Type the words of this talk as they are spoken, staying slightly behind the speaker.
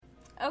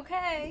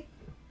Okay.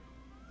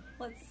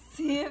 Let's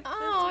see if this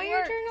your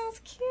works.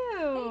 journal's cute.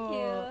 Thank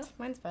you.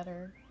 Mine's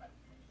better.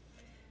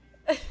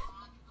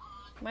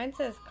 Mine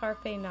says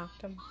Carpe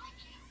Noctem.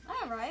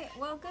 Alright,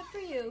 well, good for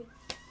you.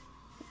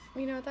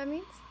 You know what that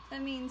means?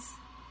 That means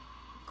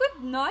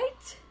good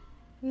night.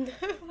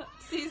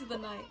 Seize the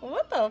night.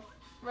 What the?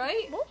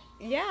 Right? Well,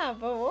 yeah,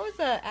 but what was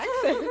the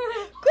accent?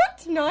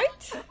 Good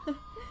night.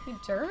 You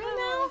German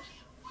now?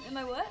 Am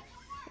I what?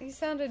 You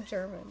sounded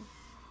German.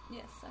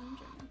 Yes, I'm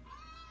German.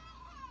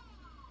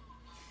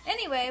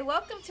 Anyway,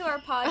 welcome to our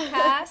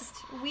podcast.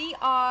 We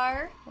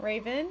are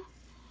Raven.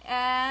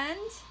 and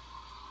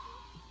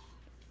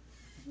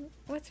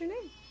What's your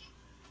name?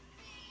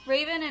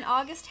 Raven and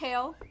August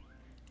Hale.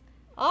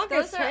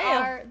 August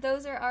Hale.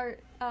 Those are our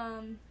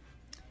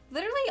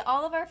literally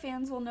all of our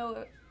fans will know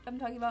what I'm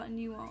talking about and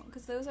you won't,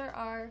 because those are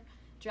our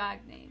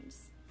drag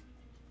names.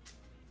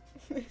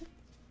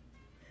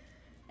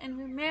 And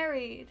we're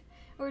married.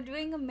 We're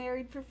doing a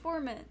married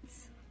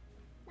performance.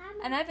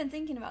 And I've been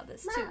thinking about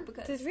this too,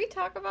 because Did we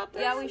talk about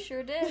this? yeah, we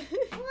sure did.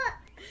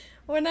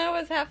 When I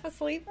was half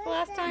asleep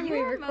last time You we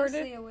were recorded.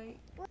 mostly awake.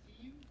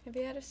 Have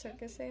you had a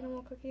circus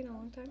animal cookie in a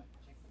long time?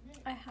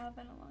 I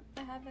haven't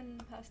in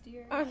the past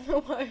year. I don't know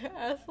why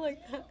I asked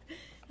like that.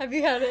 Have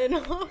you had it in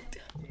a long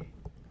time?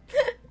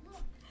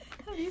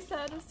 Have you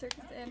had a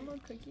circus animal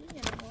cookie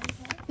in a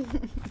long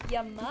time?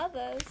 Your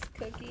mother's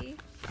cookie.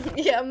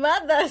 Yeah,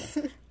 mothers.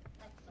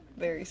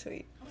 Very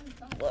sweet.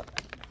 Look,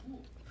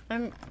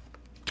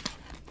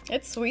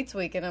 it's sweets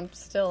week and I'm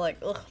still like,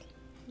 ugh,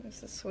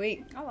 this is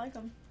sweet. I like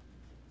them.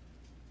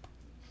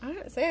 I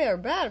didn't say they're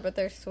bad, but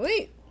they're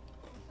sweet.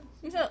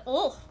 You said,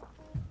 ugh.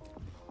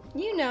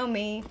 You know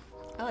me.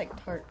 I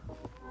like tart.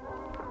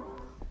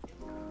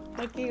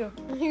 Like you.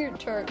 You're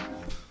tart.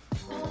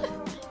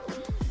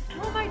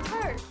 How am I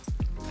tart?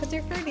 Because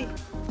you're fruity.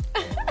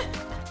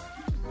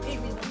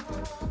 Eat me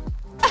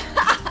them.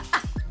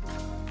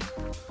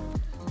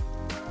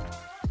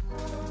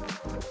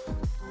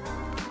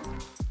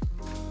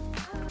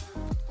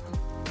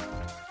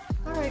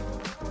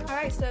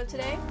 Alright, so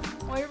today,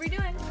 what are we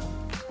doing?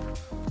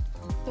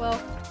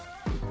 Well,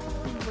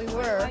 we What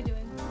were. am I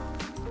doing?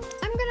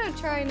 I'm gonna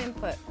try an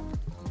input.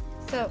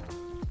 So,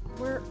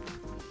 we're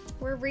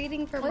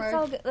reading from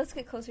Let's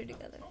get closer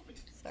together.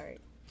 Sorry.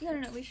 No,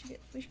 we should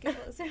get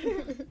closer.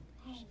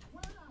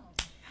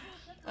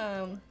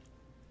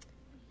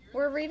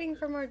 We're reading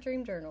from our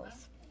dream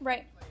journals.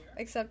 Right.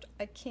 Except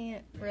I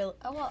can't really.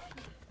 Oh well.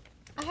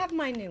 I have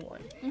my new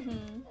one,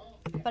 Mhm.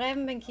 but I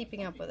haven't been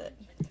keeping up with it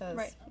because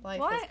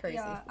life is crazy.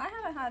 Yeah, I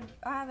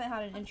haven't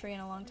had an entry in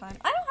a long time.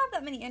 I don't have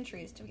that many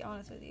entries, to be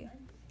honest with you.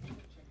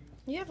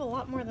 You have a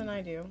lot more than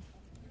I do.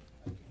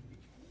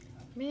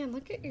 Man,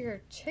 look at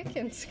your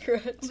chicken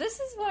scratch. This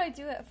is what I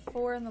do at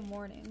 4 in the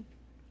morning.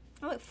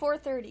 Oh, at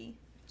 4:30.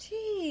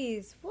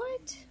 Jeez,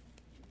 what?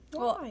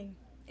 Well, Why?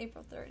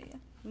 April 30th.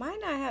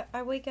 Mine,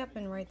 I wake up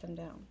and write them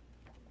down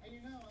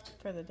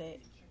for the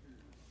date.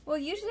 Well,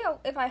 usually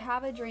if I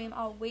have a dream,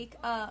 I'll wake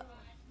up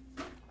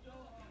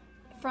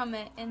from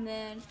it, and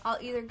then I'll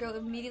either go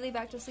immediately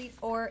back to sleep,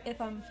 or if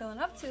I'm feeling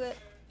up to it,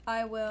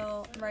 I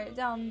will write it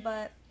down.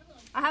 But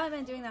I haven't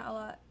been doing that a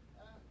lot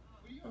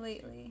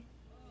lately.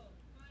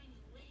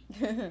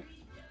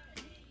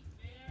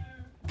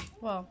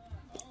 Well,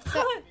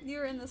 so, You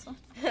were in this one.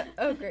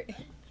 oh great.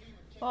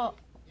 Well,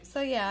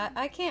 so yeah,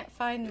 I can't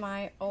find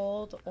my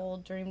old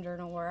dream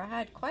journal where I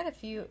had quite a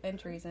few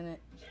entries in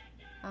it.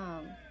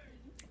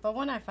 But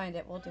when I find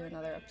it, we'll do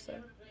another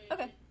episode.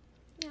 Okay.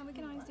 Yeah, we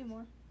can always do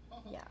more.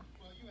 Yeah.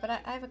 But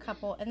I have a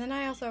couple, and then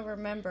I also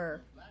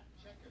remember,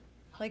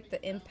 like, the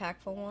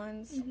impactful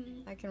ones.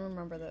 Mhm. I can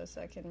remember those,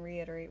 so I can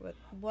reiterate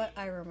what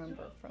I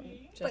remember from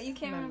just But you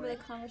can't remember memory.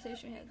 the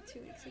conversation we had 2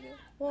 weeks ago.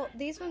 Well,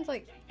 these ones,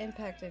 like,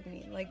 impacted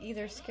me. Like,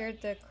 either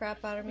scared the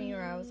crap out of me,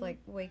 or I was, like,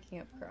 waking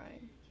up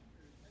crying.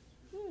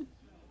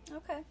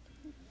 Okay.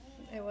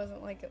 It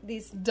wasn't like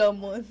these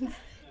dumb ones.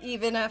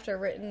 Even after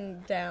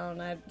written down,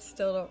 I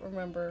still don't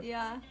remember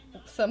Yeah.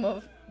 some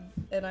of,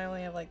 and I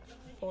only have, like,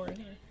 4 in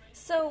here.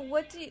 So,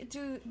 what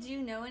do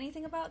you know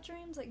anything about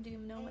dreams? Like, do you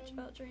know much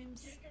about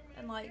dreams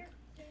and like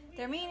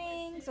their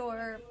meanings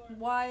or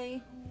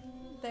why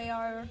they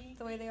are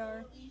the way they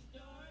are?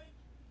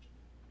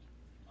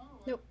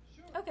 Nope.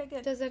 Okay,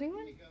 good. Does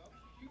anyone?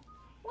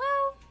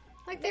 Well,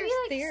 Like, maybe,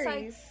 there's like,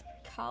 theories.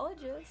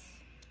 psychologists.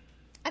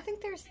 I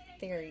think there's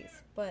theories,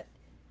 but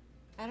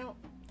I don't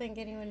think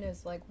anyone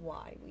knows, like,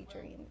 why we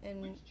dream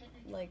and,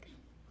 like,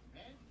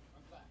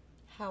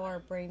 how our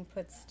brain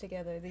puts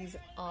together these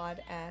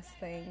odd-ass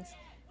things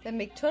that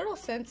make total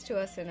sense to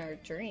us in our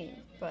dream,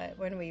 but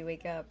when we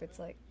wake up, it's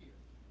like,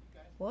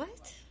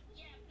 what?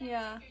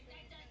 Yeah.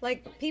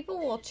 Like, people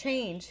will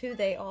change who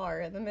they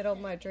are in the middle of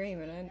my dream,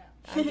 and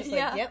I'm just like,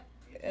 Yeah. yep,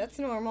 that's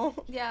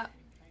normal. Yeah.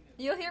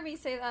 You'll hear me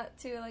say that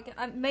too, like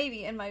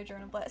maybe in my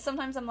journal, but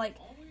sometimes I'm like,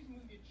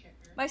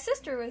 my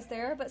sister was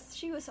there, but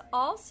she was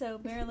also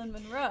Marilyn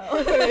Monroe.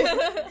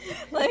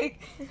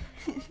 Like,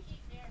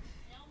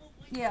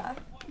 yeah,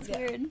 it's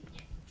weird.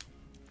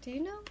 Do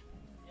you know?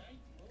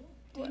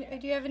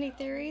 Do you have any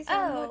theories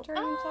on what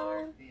dreams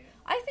are?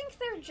 I think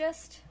they're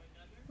just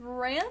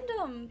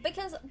random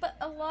but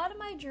a lot of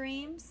my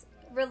dreams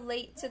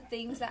relate to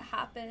things that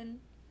happen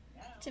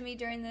to me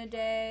during the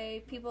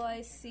day, people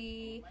I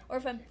see, or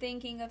if I'm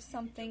thinking of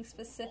something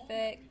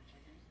specific,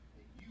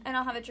 and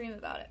I'll have a dream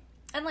about it.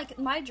 And like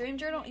my dream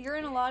journal, you're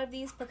in a lot of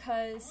these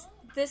because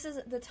this is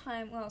the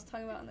time when I was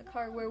talking about in the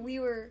car where we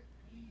were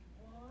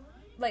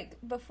like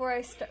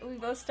before we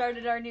both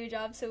started our new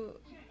job, so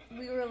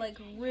we were like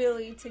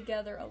really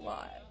together a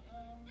lot,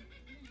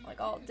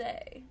 like all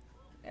day,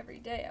 every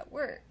day at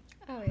work.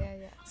 Oh yeah.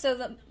 So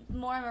the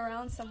more I'm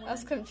around someone, I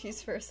was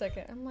confused for a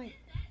second. I'm like,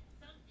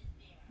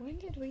 when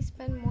did we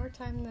spend more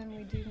time than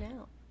we do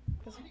now?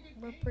 Because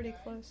we're pretty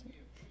close.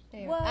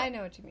 Anyway, well, I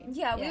know what you mean.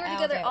 Yeah, we were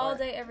together all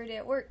day, every day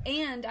at work,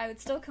 and I would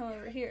still come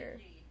over here.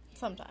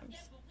 Sometimes.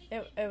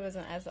 It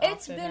wasn't as often.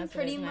 It's been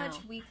pretty much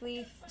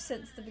weekly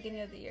since the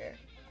beginning of the year.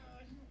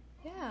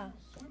 Yeah.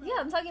 Yeah,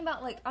 I'm talking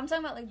about like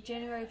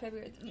January,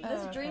 February.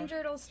 This dream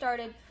journal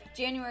started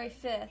January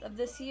 5th of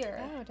this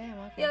year. Oh, damn,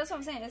 okay. Yeah, that's what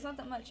I'm saying. It's not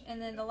that much.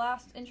 And then the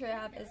last entry I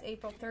have is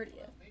April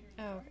 30th.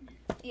 Oh,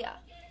 okay. Yeah.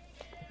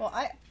 Well,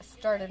 I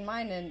started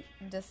mine in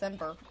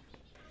December.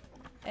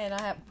 And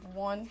I have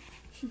 1,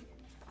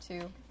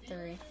 2,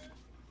 3,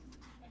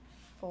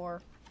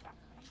 4.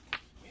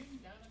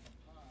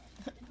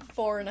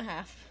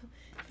 4.5.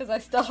 Because I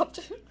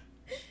stopped.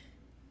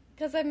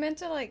 Because I meant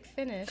to, like,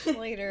 finish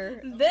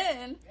later.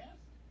 Then.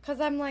 Because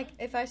I'm like,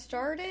 if I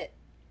start it,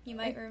 you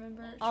might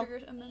remember.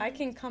 I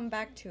can come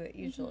back to it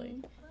usually.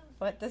 Mm-hmm.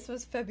 But this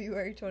was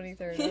February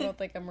 23rd. I don't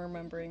think I'm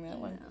remembering that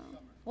one. No.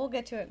 We'll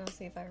get to it and I'll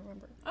see if I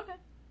remember. Okay.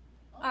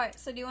 Alright,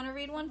 so do you want to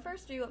read one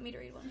first, or do you want me to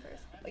read one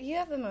first? Well, you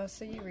have the most,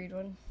 so you read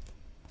one.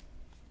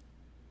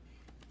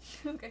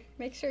 Okay.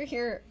 Make sure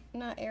you're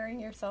not airing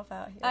yourself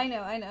out here. I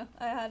know.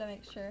 I had to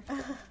make sure.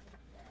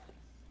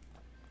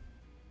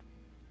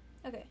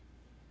 Okay.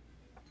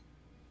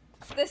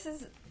 This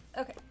is...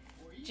 Okay.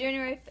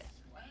 January 5th.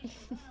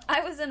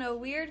 I was in a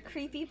weird,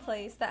 creepy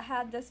place that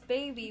had this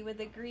baby with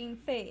a green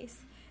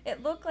face.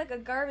 It looked like a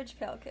garbage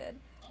pail kid.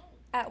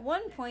 At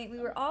one point, we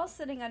were all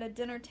sitting at a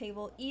dinner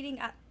table eating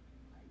at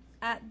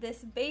this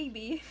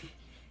baby,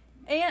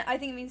 and I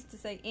think it means to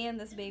say, and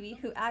this baby,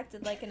 who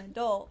acted like an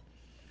adult,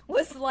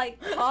 was like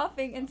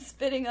coughing and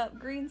spitting up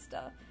green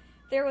stuff.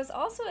 There was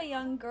also a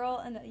young girl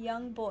and a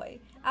young boy.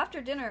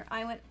 After dinner,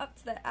 I went up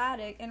to the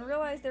attic and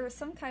realized there was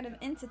some kind of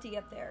entity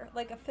up there,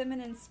 like a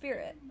feminine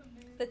spirit.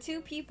 The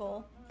two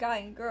people, guy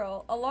and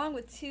girl, along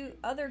with 2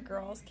 other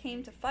girls,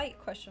 came to fight,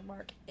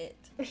 it.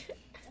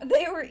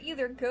 They were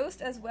either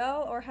ghosts as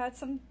well or had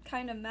some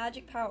kind of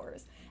magic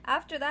powers.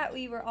 After that,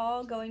 we were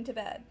all going to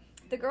bed.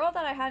 The girl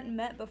that I hadn't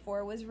met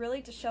before was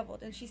really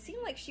disheveled, and she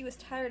seemed like she was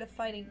tired of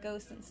fighting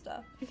ghosts and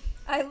stuff.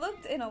 I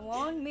looked in a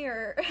long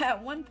mirror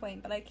at one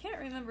point, but I can't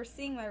remember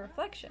seeing my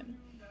reflection.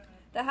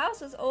 The house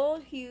was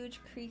old,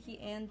 huge, creaky,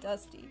 and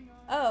dusty.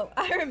 Oh,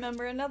 I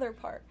remember another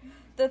part.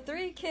 The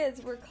 3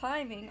 kids were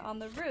climbing on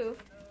the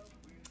roof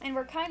and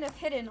were kind of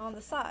hidden on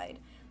the side.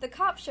 The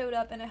cops showed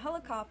up in a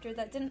helicopter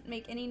that didn't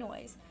make any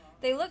noise.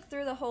 They looked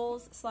through the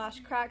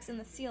holes/cracks in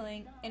the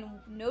ceiling and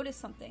noticed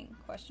something,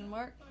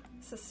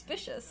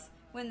 suspicious,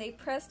 when they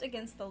pressed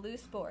against the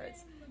loose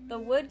boards. The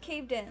wood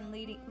caved in,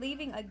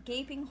 leaving a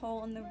gaping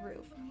hole in the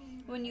roof.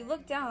 When you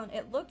looked down,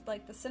 it looked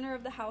like the center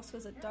of the house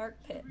was a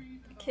dark pit.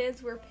 The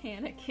kids were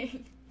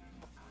panicking.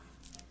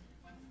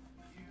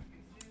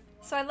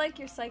 So I like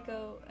your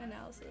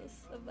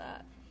psychoanalysis of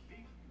that.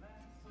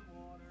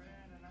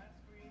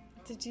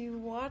 Did you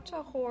watch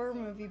a horror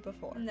movie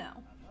before? No.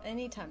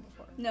 Any time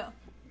before? No.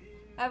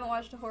 I haven't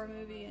watched a horror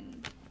movie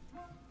in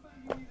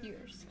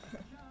years.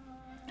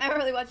 I haven't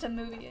really watched a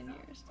movie in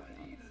years, to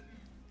be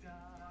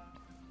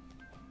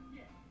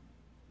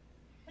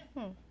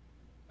honest.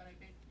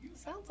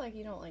 Sounds like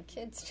you don't like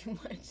kids too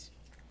much.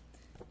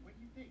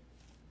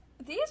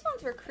 These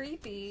ones were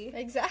creepy.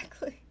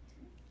 Exactly.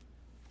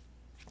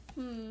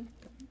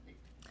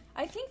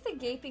 I think the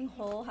gaping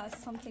hole has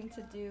something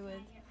to do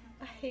with...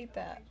 I hate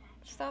that.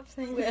 Stop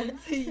saying that.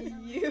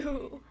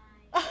 You.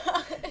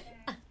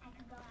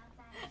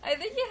 I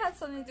think it had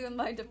something to do with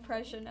my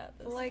depression at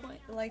this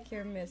point. Like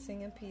you're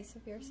missing a piece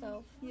of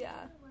yourself?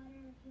 Yeah.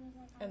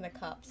 And the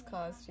cops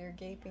caused your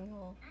gaping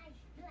hole.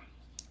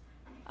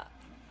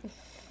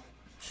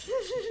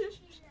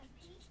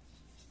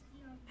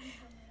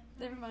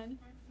 Never mind.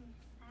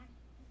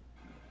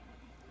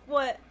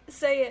 What?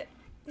 Say it.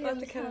 You have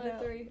to cut it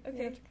out. 3. Okay.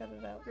 You have to cut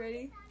it out.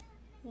 Ready?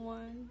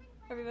 1.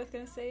 Are we both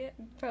gonna say it?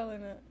 Probably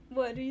not.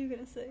 What are you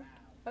gonna say?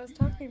 I was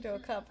talking to a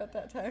cop at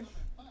that time.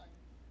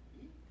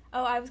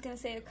 Oh, I was gonna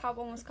say a cop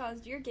almost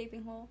caused your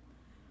gaping hole.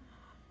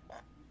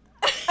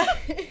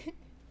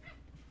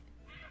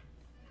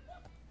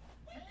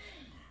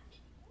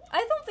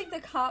 I don't think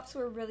the cops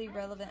were really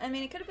relevant. I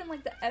mean, it could have been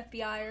like the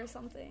FBI or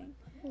something.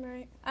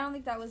 Right. I don't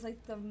think that was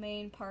like the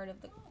main part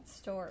of the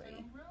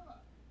story.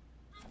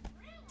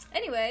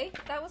 Anyway,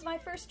 that was my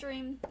first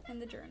dream in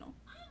the journal.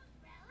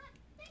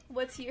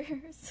 What's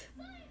yours?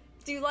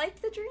 Do you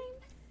like the dream?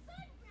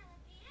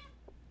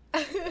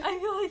 I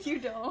feel like you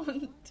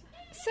don't.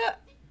 So,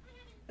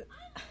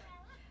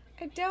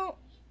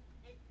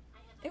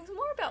 It was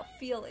more about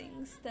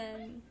feelings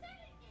than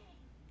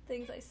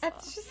things I saw. I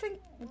just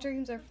think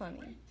dreams are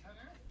funny.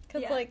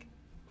 Because, Yeah. like,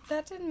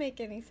 that didn't make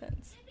any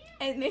sense.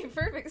 It made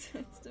perfect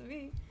sense to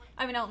me.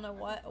 I mean, I don't know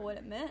what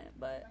it meant,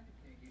 but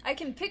I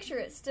can picture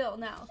it still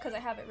now because I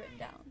have it written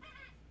down.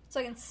 So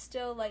I can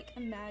still, like,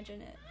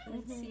 imagine it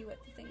and see what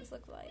the things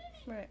look like.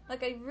 Right.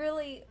 Like, I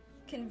really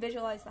can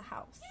visualize the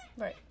house.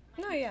 Right.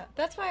 No, yeah.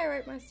 That's why I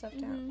write my stuff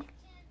down.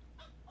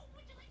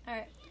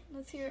 Alright,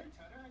 let's hear it.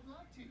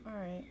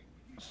 Alright.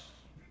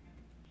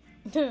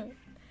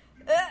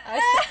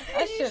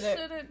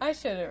 I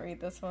shouldn't read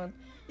this one.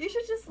 You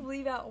should just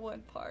leave out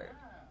one part.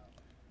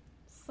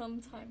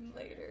 Sometime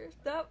later.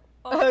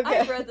 Okay.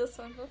 I've read this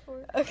one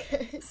before.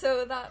 Okay.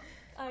 So that,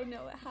 I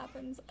know it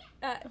happens.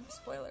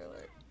 Spoiler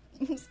alert.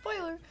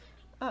 Spoiler.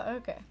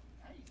 Okay.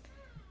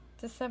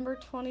 December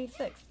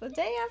 26th, the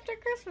day after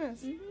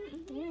Christmas.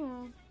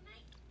 Yeah.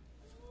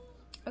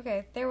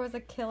 Okay, there was a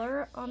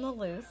killer on the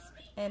loose,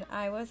 and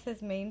I was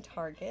his main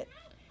target.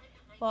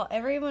 While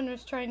everyone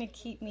was trying to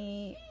keep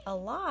me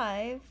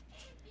alive,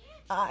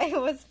 I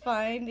was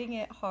finding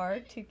it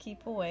hard to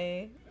keep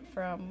away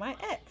from my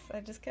ex. I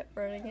just kept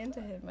running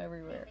into him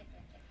everywhere.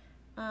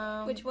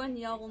 Which one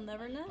y'all will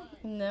never know?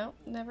 No,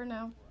 never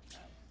know.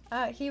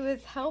 He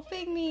was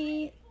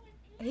helping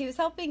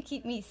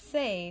keep me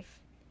safe.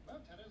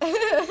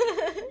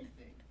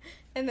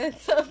 And then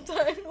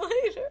sometime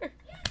later.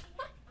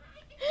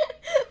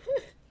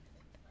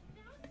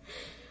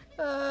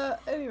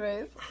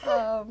 Anyways,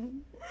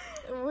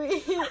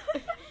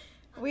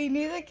 we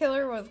knew the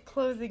killer was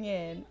closing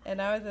in,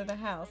 and I was in the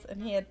house,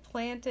 and he had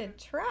planted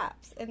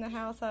traps in the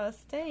house I was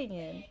staying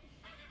in.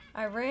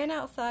 I ran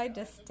outside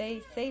to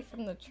stay safe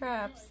from the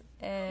traps,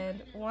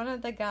 and one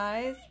of the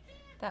guys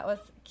that was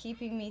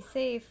keeping me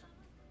safe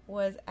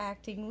was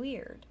acting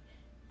weird.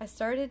 I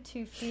started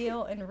to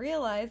feel and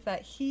realize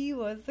that he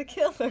was the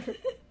killer.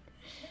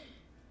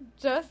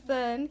 Just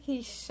then,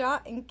 he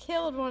shot and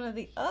killed one of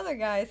the other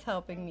guys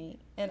helping me,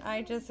 and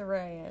I just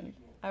ran.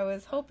 I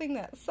was hoping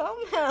that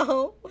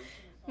somehow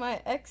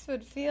my ex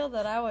would feel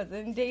that I was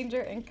in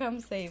danger and come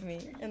save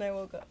me, and I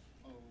woke up.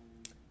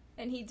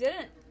 And he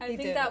didn't. I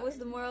think didn't. that was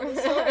the moral of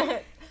the story.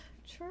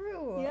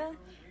 True. Yeah.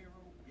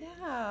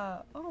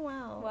 Yeah. Oh,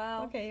 wow.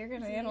 Wow. Okay, you're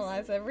going to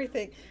analyze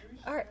everything.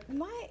 All right,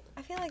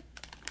 I feel like...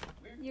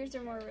 Yours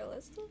are more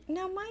realistic?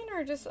 No, mine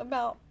are just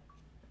about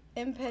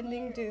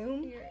impending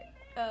doom.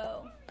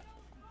 Oh.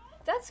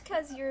 That's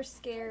because you're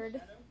scared.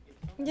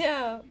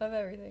 Yeah, of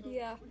everything.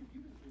 Yeah.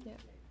 Yeah.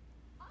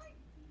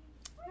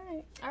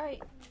 Alright.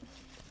 Alright.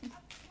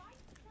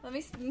 Let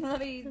me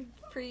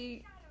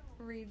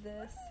pre-read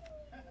this.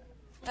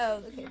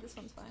 Oh, okay, this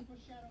one's fine.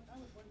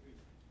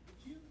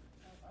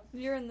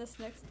 You're in this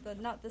next,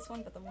 not this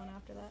one, but the one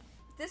after that.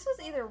 This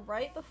was either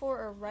right before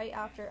or right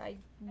after I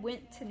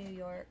went to New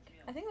York.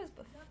 I think it was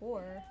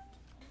before.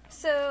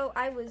 So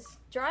I was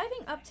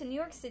driving up to New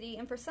York City,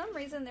 and for some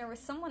reason there was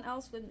someone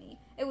else with me.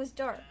 It was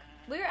dark.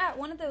 We were at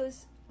one of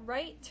those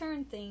right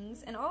turn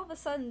things, and all of a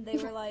sudden they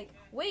were like,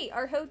 wait,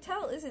 our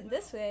hotel isn't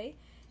this way.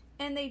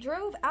 And they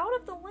drove out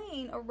of the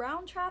lane,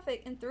 around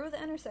traffic, and through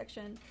the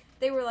intersection.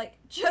 They were like,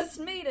 just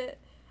made it.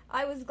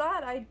 I was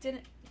glad I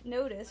didn't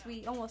notice.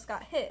 We almost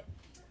got hit.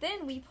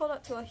 Then we pulled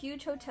up to a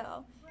huge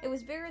hotel. It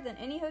was bigger than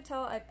any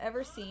hotel I've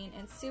ever seen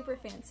and super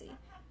fancy.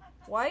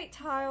 White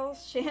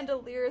tiles,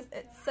 chandeliers,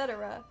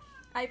 etc.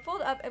 I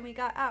pulled up and we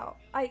got out.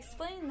 I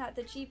explained that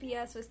the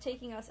GPS was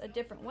taking us a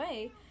different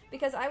way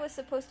because I was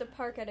supposed to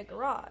park at a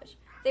garage.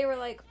 They were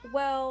like,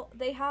 well,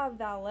 they have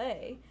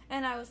valet.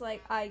 And I was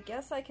like, I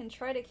guess I can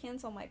try to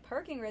cancel my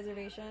parking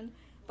reservation,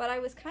 but I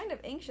was kind of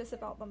anxious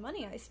about the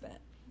money I spent.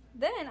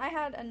 Then I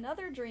had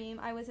another dream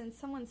I was in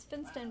someone's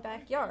fenced-in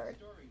backyard.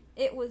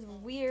 It was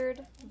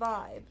weird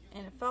vibe,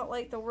 and it felt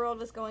like the world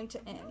was going to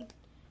end.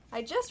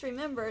 I just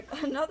remembered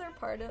another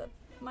part of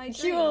my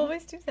dream. You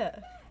always do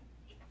that.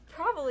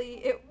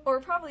 Probably it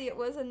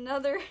was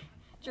another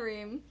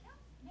dream.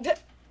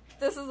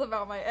 This is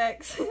about my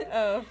ex.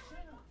 Oh.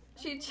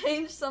 She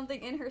changed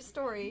something in her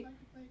story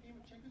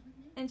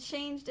and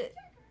changed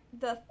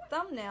the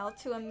thumbnail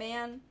to a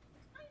man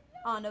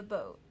on a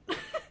boat.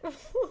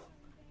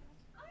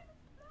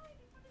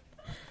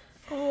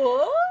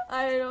 What?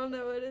 I don't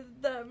know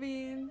what that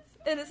means.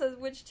 And it says,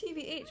 which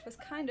TBH was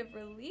kind of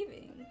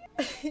relieving.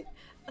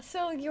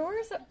 So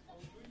yours,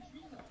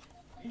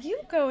 you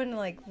go into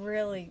like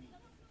really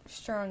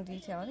strong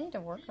detail. I need to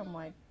work on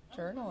my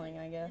journaling,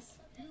 I guess.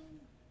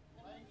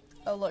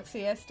 Oh, look,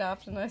 see, I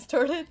stopped and I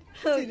started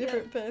two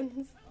different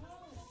pens.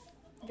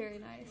 Very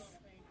nice.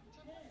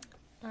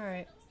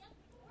 Alright.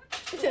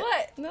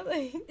 What?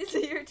 Nothing. Is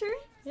it your turn?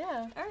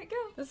 Yeah. Alright, go.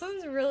 This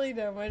one's really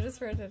dumb. I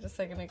just read it a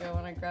second ago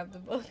when I grabbed the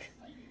book.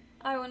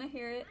 I want to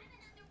hear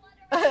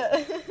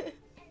it.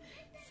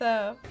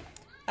 So,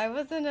 I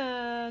was in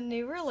a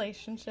new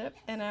relationship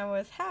and I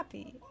was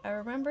happy. I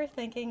remember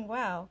thinking,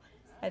 wow,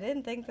 I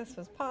didn't think this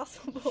was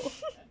possible.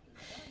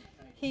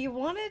 He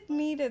wanted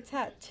me to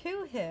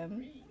tattoo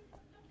him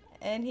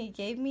and he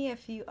gave me a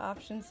few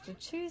options to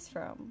choose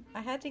from.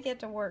 I had to get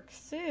to work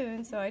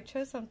soon, so I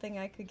chose something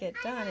I could get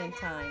done in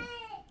time,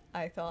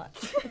 I thought.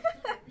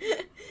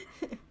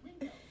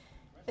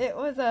 It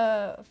was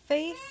a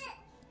face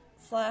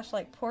 /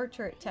 like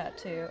portrait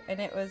tattoo, and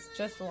it was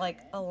just like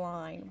a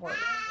line work.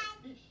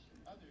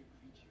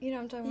 You know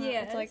what I'm talking about?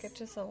 Yes. It's like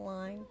just a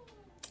line.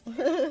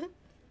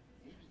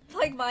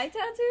 Like my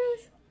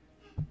tattoos?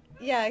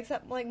 Yeah,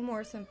 except like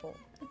more simple.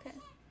 Okay.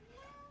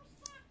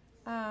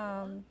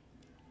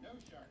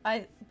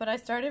 But I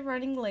started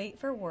running late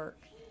for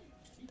work.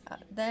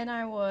 Then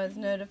I was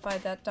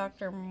notified that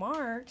Dr.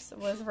 Marks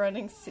was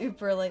running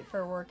super late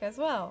for work as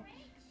well.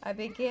 I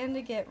began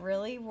to get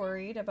really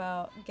worried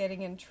about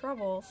getting in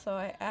trouble, so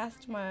I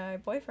asked my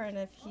boyfriend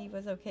if he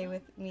was okay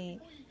with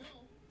me,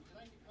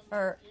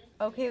 or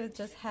okay with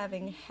just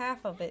having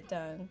half of it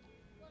done,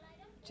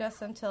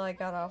 just until I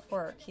got off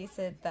work. He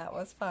said that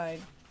was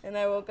fine, and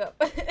I woke up.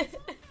 At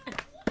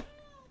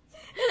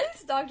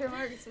least Dr.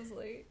 Marks was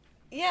late.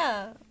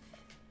 Yeah.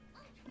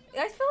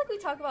 I feel like we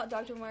talk about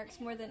Dr. Marks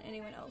more than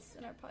anyone else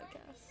in our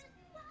podcast.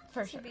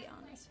 For sure. To be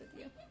honest with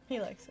you. He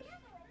likes it.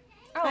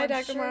 Oh, Hi, I'm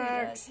Dr. sure he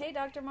Marks. does. Hey,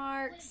 Dr.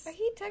 Marks.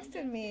 He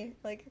texted me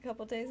like a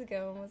couple days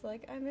ago and was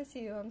like, I miss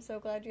you. I'm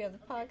so glad you have the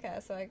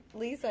podcast, so at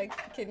least I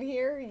can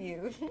hear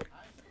you.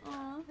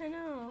 Aw, I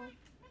know.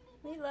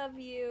 we love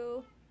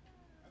you.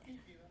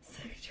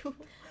 Sexual.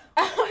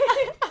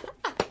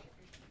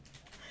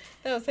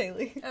 That was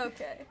Hailey.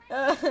 Okay.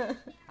 Oh,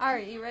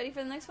 Alright, you ready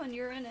for the next one?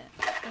 You're in it.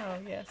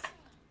 yes.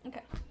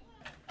 Okay.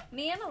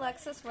 Me and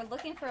Alexis were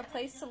looking for a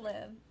place to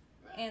live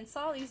and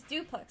saw these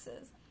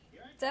duplexes.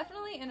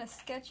 Definitely in a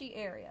sketchy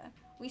area.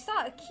 We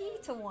saw a key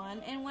to one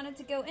and wanted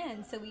to go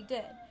in, so we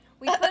did.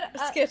 We put up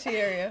Sketchy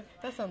area.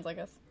 That sounds like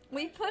us.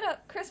 We put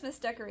up Christmas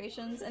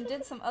decorations and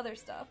did some other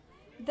stuff.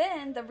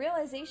 Then the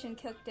realization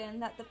kicked in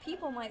that the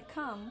people might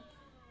come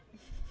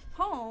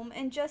home,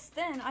 and just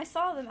then I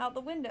saw them out the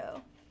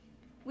window.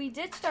 We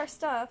ditched our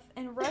stuff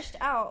and rushed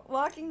out,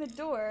 locking the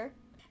door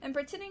and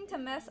pretending to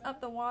mess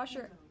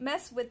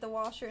with the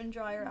washer and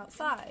dryer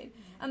outside.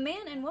 A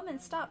man and woman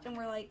stopped and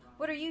were like,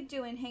 "What are you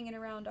doing hanging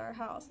around our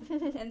house?"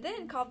 And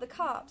then called the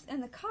cops,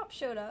 and the cops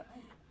showed up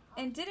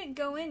and didn't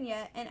go in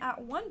yet, and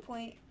at one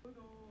point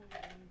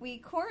we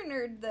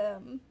cornered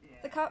them.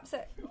 The cops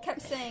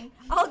kept saying,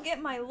 "I'll get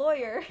my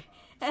lawyer,"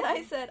 and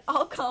I said,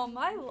 "I'll call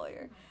my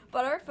lawyer,"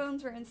 but our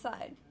phones were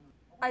inside.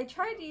 I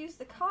tried to use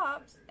the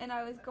cops, and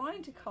I was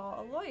going to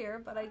call a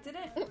lawyer, but I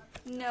didn't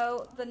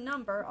know the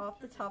number off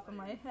the top of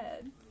my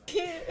head.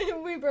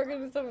 We broke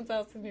into someone's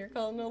house and you're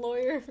calling a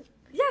lawyer.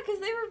 Yeah,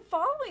 because they were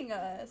following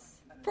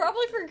us.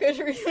 Probably for good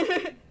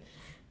reason.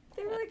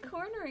 They were, like,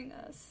 cornering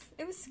us.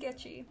 It was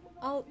sketchy.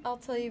 I'll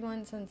tell you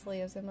one since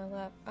Leo's in my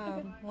lap.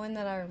 Okay. One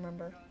that I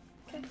remember.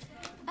 Okay.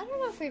 I don't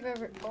know if we've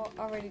ever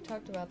already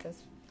talked about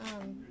this.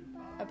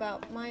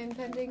 About my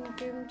impending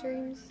doom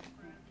dreams.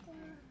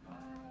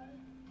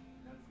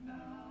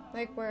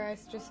 Like where I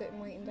just sit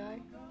and wait and die.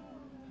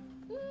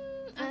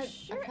 I'm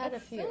sure I've had it a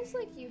few. feels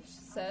like you've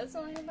said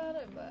something about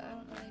it, but I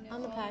don't really know.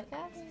 On the all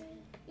podcast?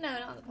 No,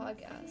 not on the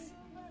podcast.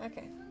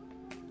 Okay.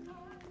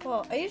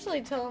 Well, I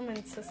usually tell them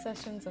in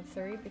successions of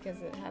 3 because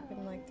it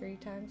happened like 3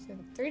 times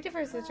in 3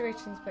 different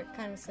situations, but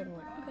kind of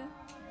similar. Okay.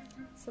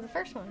 So the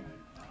first one,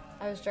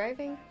 I was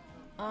driving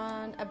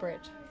on a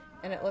bridge,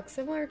 and it looked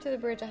similar to the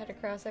bridge I had to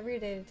cross every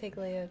day to take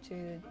Leo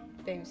to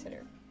the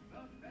babysitter.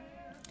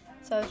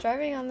 So I was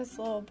driving on this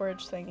little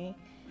bridge thingy,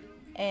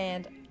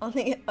 and on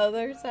the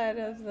other side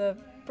of the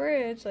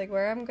bridge, like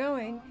where I'm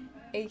going,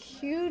 a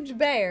huge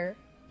bear,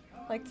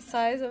 like the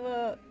size of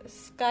a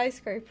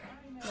skyscraper.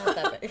 Not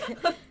that big.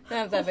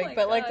 Not that Oh big, my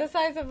but like God. the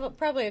size of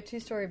probably a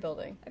 2-story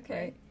building.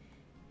 Okay.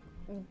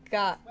 Right?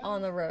 Got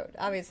on the road,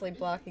 obviously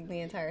blocking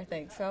the entire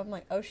thing. So I'm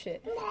like, oh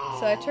shit.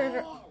 So I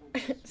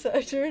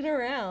turn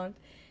around,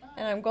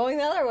 and I'm going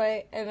the other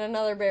way, and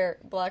another bear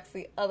blocks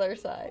the other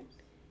side.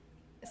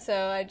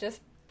 So I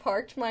just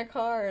parked my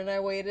car, and I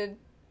waited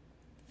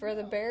for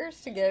the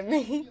bears to get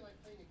me.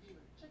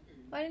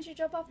 Why didn't you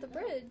jump off the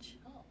bridge?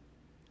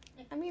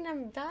 I mean,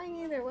 I'm dying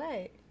either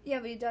way. Yeah,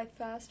 but you die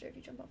faster if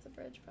you jump off the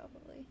bridge,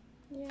 probably.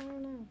 Yeah, I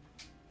don't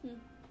know.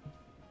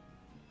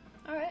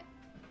 Alright.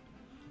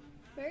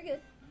 Very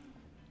good.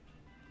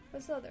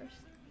 What's the others?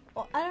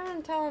 Well, I don't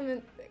want to tell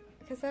them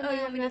because then Oh, I you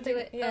have want me to nothing. do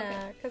it?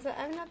 Yeah, because I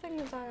have nothing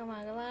to talk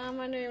about. I'm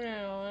gonna do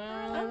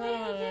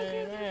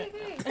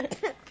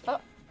Okay. Oh.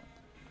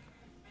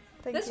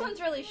 Thank This you. one's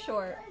really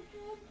short.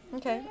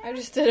 Okay, I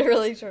just did a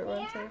really short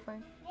one, so you're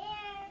fine.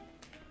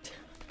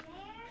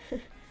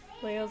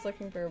 Leo's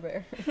looking for a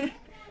bear.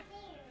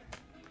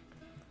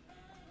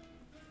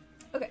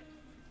 Okay.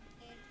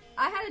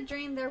 I had a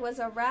dream there was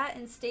a rat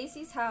in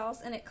Stacy's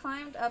house, and it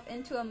climbed up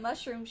into a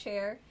mushroom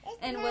chair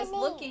and was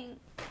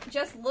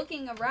just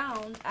looking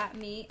around at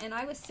me, and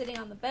I was sitting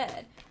on the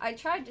bed. I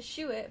tried to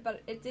shoo it,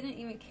 but it didn't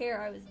even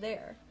care I was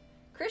there.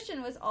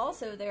 Christian was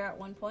also there at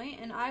one point,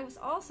 and I was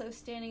also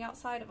standing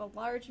outside of a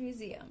large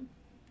museum.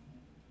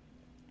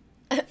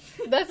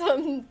 That's what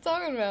I'm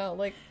talking about.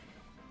 Like,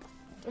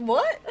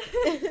 What?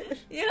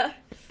 Yeah.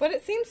 But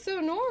it seems so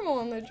normal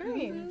in the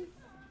dream.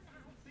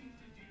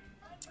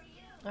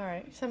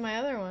 Alright, so my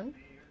other one.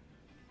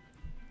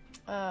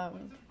 Mama,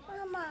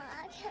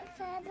 I can't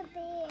find the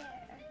bear.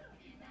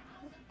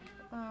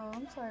 Oh,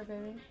 I'm sorry,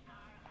 baby.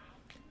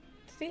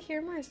 Did he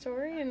hear my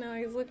story and now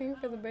he's looking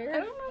for the bear? I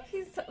don't know if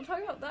he's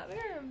talking about that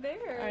bear or a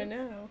bear. I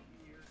know.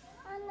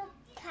 I want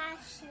to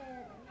catch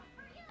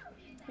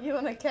him. You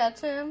want to catch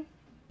him?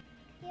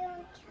 You want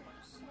to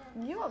catch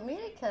him? You want me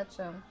to catch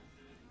him?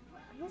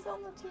 He's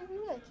on the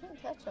TV. I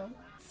can't catch him.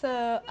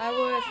 So I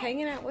was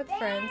hanging out with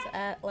friends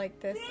at like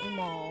this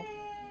mall,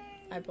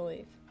 I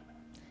believe,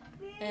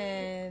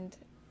 and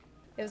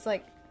it was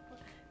like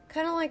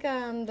kind of like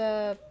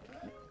the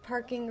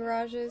parking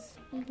garages.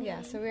 Mm-hmm.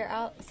 Yeah. So we were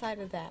outside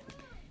of that,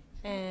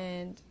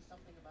 and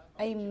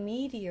a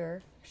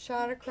meteor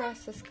shot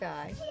across the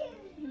sky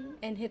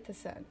and hit the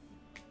sun.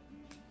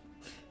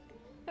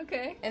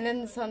 Okay. And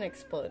then the sun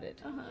exploded.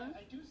 Uh-huh.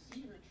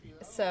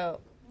 So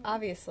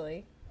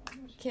obviously,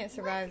 can't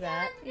survive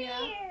that.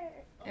 Yeah.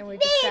 And we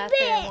just sat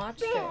there and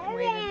watched it and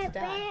waited to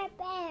die.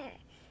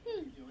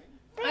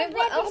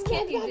 What else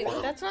can you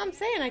do? That's what I'm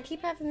saying. I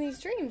keep having these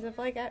dreams of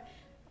like,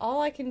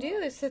 all I can do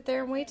is sit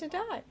there and wait to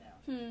die.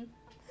 I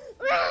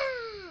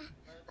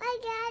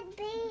got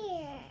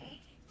bear.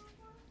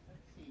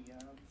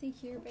 I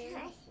think you're a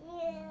bear.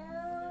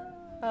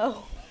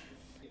 Oh.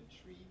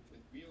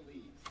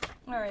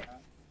 Alright.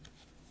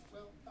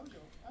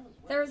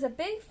 There was a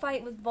big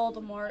fight with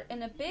Voldemort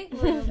in a big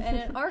room and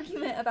an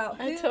argument about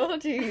who... I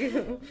told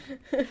you.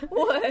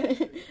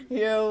 What?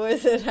 You're a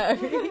wizard,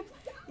 Harry.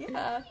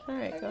 Yeah.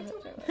 Alright, go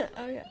ahead.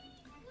 Oh, yeah.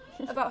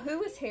 About who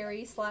was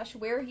Harry /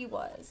 where he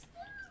was.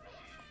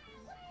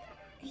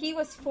 He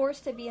was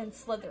forced to be in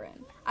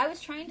Slytherin. I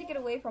was trying to get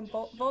away from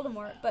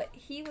Voldemort, but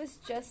he was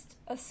just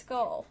a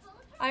skull.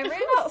 I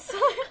ran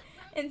outside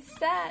and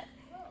sat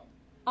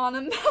on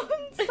a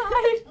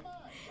mountainside.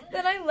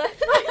 Then I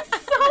left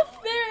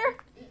myself there.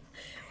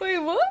 Wait,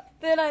 what?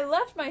 Then I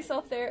left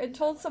myself there and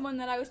told someone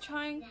that I was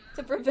trying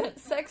to prevent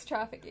sex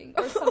trafficking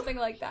or something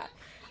like that.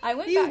 I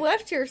went You back.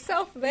 left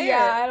yourself there.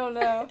 Yeah, I don't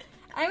know.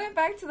 I went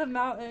back to the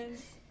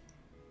mountains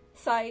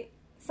side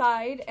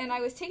and I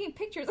was taking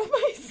pictures of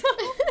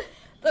myself,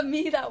 the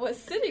me that was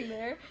sitting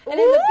there. And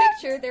in the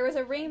picture, there was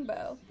a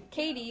rainbow.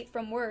 Katie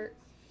from work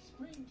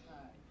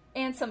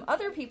and some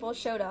other people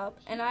showed up,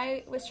 and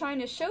I was trying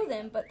to show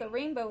them, but the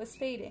rainbow was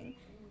fading.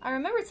 I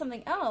remembered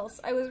something else.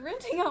 I was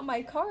renting out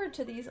my car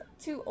to these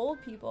two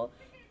old people,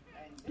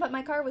 but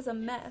my car was a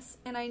mess,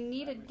 and I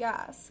needed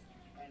gas.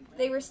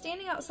 They were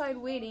standing outside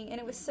waiting, and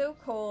it was so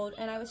cold,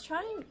 and I was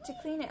trying to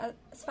clean it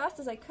as fast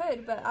as I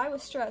could, but I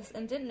was stressed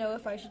and didn't know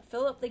if I should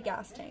fill up the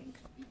gas tank.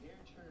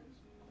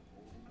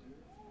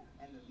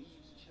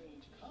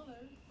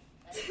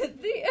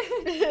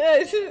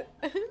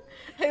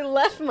 I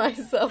left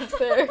myself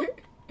there.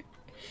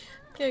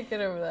 Can't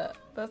get over that.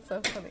 That's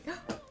so funny.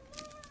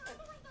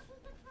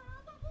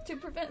 To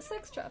prevent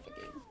sex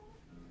trafficking.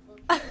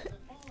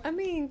 I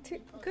mean,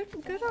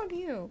 good on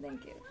you.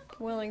 Thank you.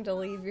 Willing to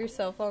leave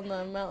yourself on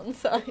the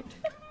mountainside.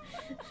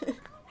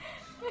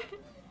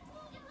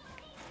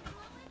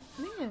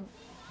 Man.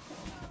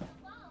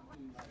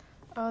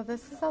 Oh,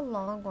 this is a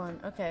long one.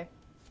 Okay.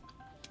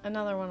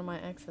 Another one of my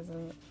exes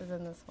is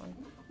in this one.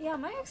 Yeah,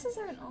 my exes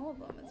are in all of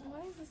them.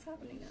 Why is this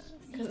happening to us?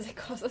 Because it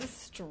causes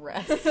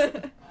stress.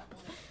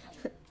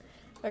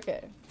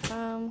 Okay.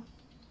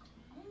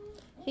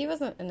 He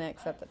wasn't an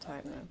ex at the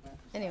time, though.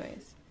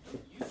 Anyways.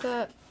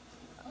 So,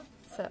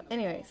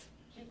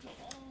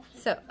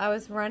 I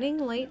was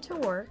running late to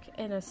work,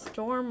 and a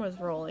storm was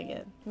rolling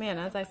in. Man,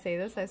 as I say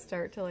this, I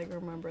start to,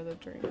 remember the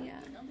dream. Yeah.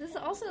 This is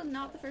also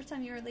not the first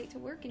time you were late to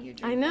work in your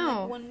dream. I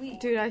know. In 1 week.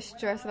 Dude, I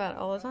stress about it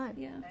all the time.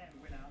 Yeah.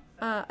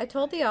 I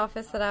told the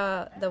office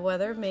that the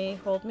weather may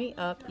hold me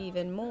up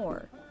even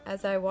more.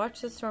 As I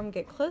watched the storm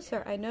get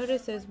closer, I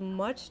noticed it was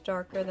much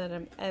darker than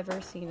I've ever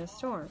seen a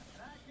storm.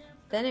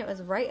 Then it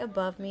was right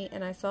above me,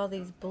 and I saw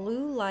these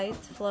blue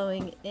lights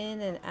flowing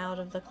in and out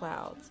of the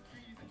clouds.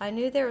 I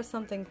knew there was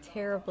something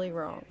terribly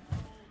wrong.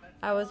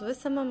 I was with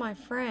some of my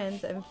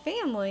friends and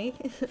family,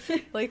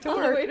 late to work.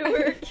 On the way to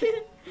work.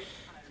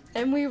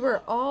 And we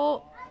were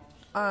all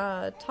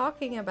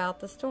talking about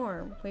the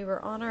storm. We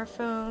were on our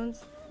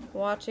phones,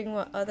 watching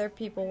what other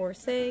people were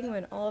saying,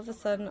 when all of a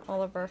sudden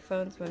all of our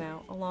phones went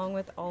out, along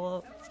with all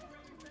of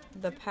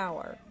the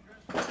power.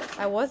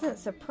 I wasn't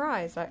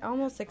surprised. I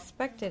almost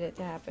expected it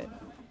to happen.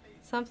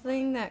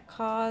 Something that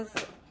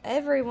caused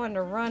everyone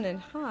to run and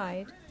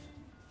hide.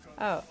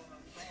 Oh.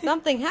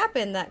 Something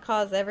happened that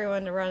caused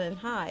everyone to run and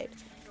hide.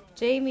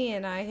 Jamie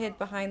and I hid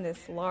behind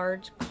this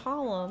large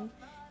column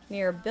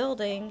near a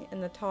building in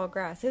the tall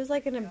grass. It was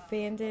like an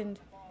abandoned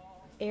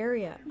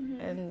area.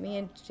 Mm-hmm. And me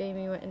and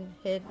Jamie went and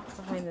hid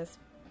behind this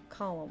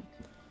column.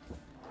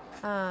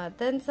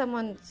 Then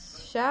someone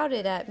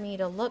shouted at me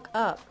to look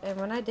up, and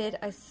when I did,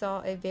 I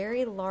saw a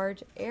very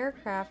large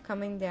aircraft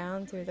coming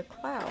down through the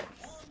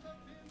clouds.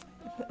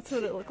 That's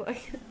what it looked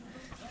like.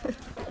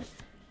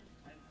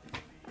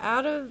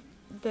 Out of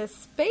the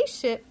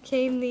spaceship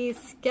came these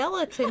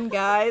skeleton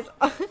guys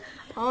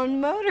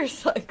on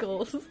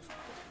motorcycles.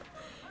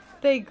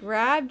 They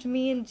grabbed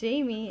me and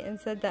Jamie and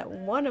said that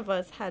one of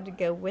us had to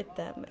go with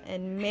them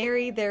and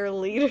marry their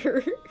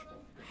leader.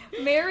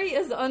 Mary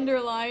is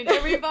underlined,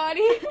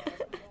 everybody.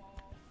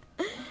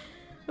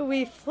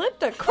 We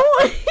flipped a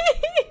coin.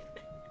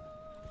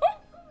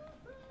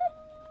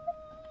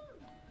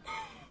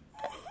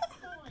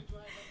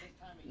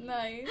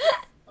 Nice.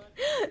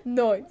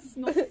 Nice.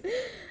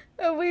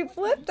 We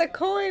flipped a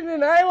coin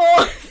and I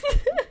lost.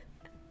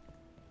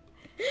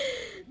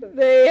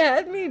 They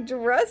had me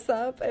dress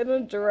up in a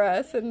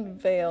dress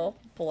and veil.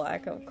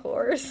 Black, of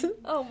course.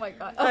 Oh my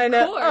god. I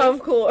know,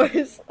 of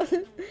course.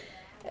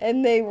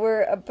 And they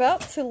were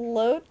about to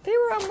load. They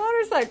were on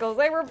motorcycles.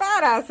 They were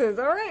badasses,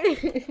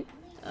 alright?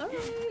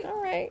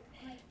 Alright.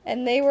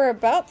 And they were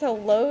about to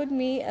load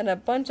me and a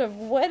bunch of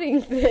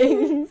wedding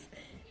things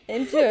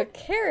into a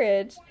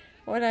carriage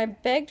when I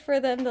begged for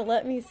them to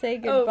let me say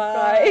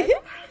goodbye.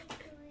 Oh,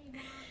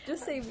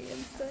 just say me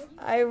instead.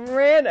 I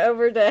ran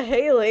over to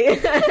Hailey,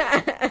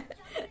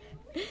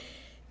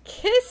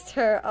 kissed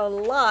her a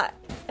lot,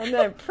 and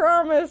then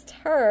promised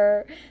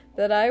her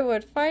that I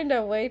would find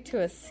a way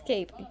to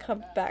escape and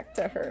come back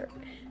to her.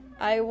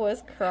 I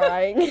was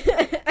crying.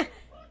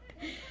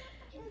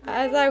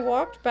 As I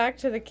walked back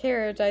to the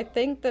carriage, I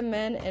thanked the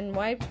men and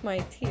wiped my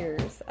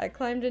tears. I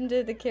climbed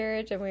into the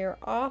carriage and we were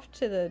off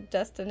to the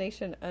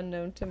destination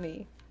unknown to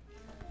me.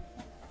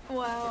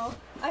 Wow.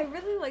 I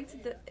really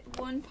liked the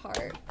one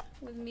part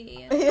with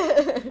me.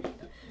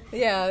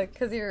 Yeah,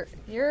 because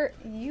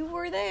you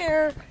were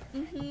there.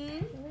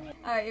 Mm-hmm.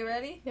 Alright, you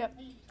ready? Yep.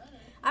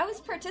 I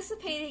was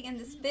participating in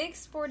this big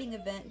sporting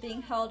event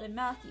being held in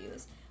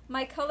Matthews.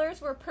 My colors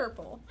were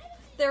purple.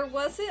 There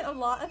wasn't a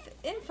lot of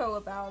info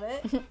about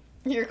it.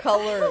 Your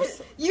colors.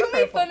 You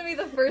made fun of me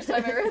the first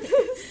time I read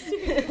this.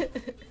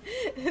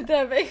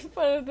 That makes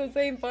fun of the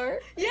same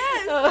part?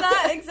 Yes,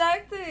 that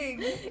exact thing.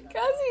 Because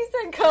you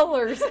said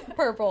colors.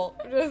 Purple.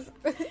 Just.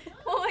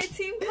 Well, my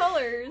team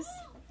colors.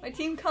 My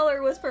team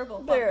color was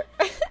purple. There.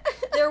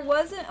 There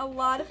wasn't a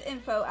lot of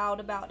info out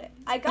about it.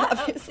 I got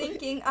Obviously. up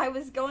thinking I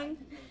was going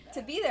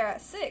to be there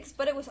at 6,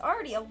 but it was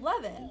already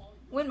 11.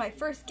 When my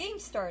first game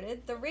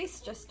started, the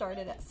race just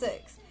started at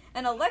 6.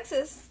 And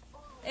Alexis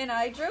and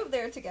I drove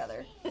there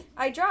together.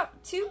 I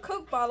dropped 2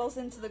 Coke bottles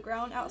into the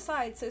ground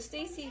outside so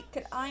Stacy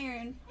could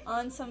iron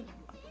on some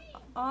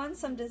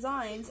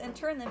designs and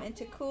turn them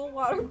into cool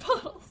water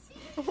bottles.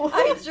 What?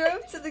 I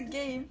drove to the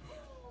game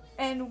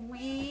and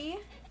we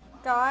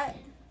got,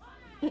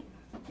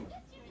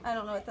 I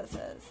don't know what that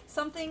says.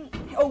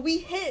 We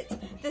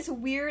hit this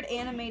weird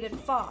animated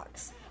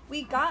fox.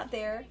 We got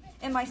there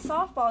and my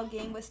softball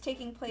game was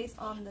taking place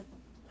on the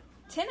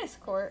tennis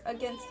court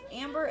against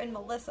Amber and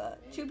Melissa,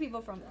 2 people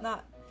from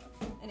not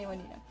anyone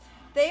you know.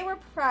 They were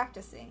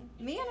practicing.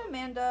 Me and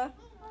Amanda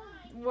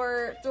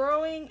were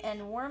throwing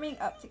and warming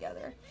up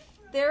together.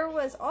 There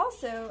was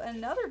also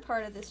another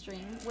part of this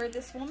dream where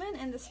this woman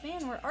and this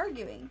man were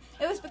arguing.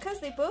 It was because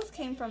they both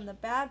came from the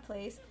bad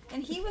place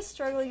and he was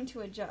struggling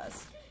to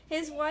adjust.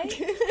 His wife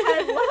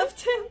had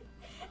left him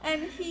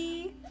and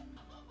he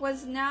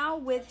was now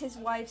with his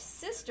wife's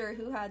sister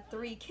who had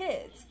 3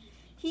 kids.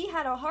 He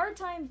had a hard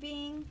time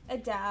being a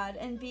dad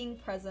and being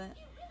present.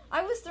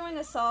 I was throwing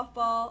a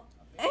softball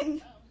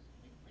and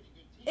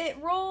it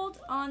rolled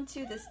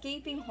onto this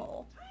gaping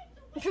hole.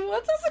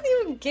 What's up with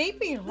you and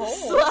gaping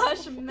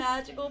holes? /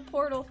 magical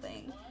portal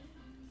thing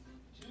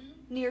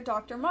near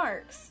Dr.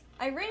 Marks.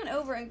 I ran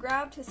over and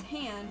grabbed his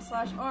hand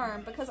 /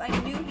 arm because I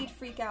knew he'd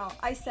freak out.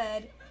 I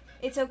said,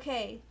 "It's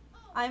okay.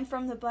 I'm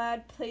from the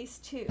bad place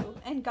too,"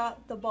 and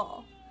got the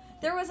ball.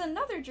 There was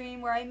another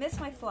dream where I missed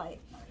my flight.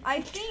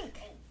 I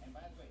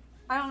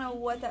don't know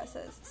what that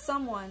says.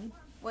 Someone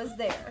was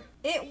there.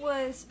 It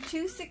was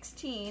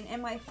 2:16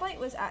 and my flight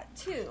was at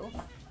 2.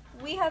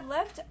 We had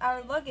left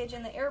our luggage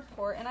in the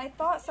airport and I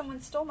thought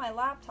someone stole my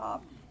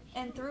laptop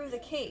and threw the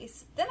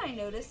case. Then I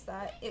noticed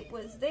that it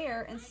was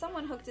there and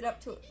someone hooked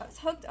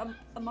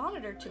a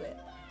monitor to it.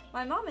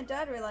 My mom and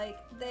dad were like,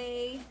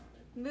 they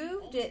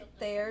moved it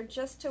there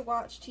just to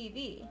watch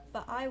TV,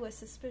 but I was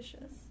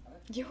suspicious.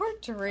 Your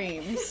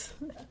dreams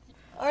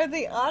are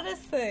the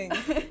oddest thing.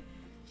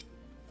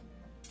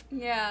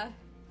 Yeah.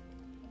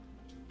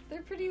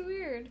 They're pretty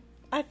weird.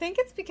 I think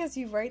it's because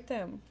you write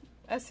them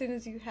as soon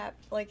as it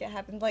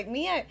happens. Like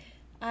me,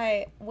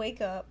 I wake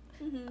up.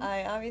 Mm-hmm.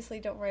 I obviously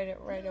don't write it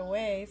right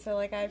away, so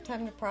I have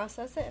time to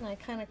process it and I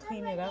kind of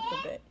clean it up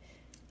a bit.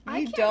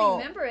 I can't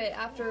remember it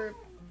after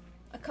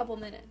a couple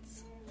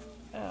minutes.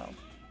 Oh.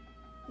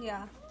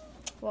 Yeah.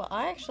 Well,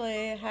 I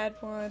actually had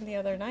one the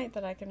other night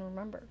that I can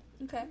remember.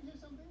 Okay.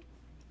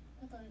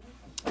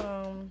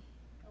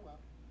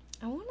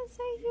 I want to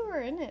say you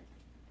were in it.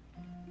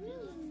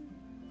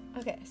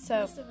 Okay,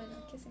 so Must have been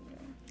a kissing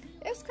dream.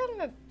 it was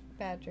kind of a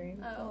bad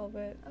dream, a little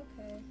bit.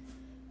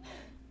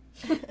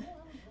 Okay.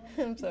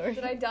 I'm sorry.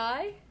 Did I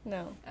die?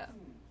 No.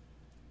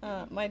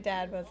 Oh. My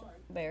dad was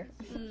there.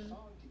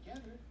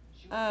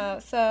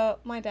 Mm. So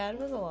my dad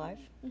was alive.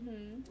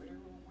 Mm-hmm.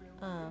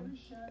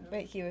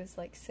 But he was,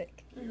 like,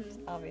 sick.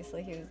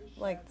 Obviously, he was,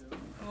 like,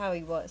 how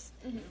he was.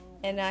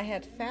 And I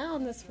had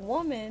found this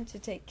woman to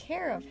take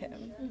care of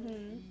him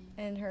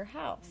in her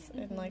house.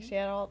 And, like, she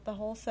had the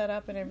whole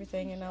setup and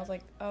everything. And I was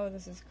like, oh,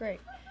 this is great.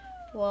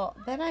 Well,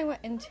 then I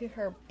went into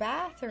her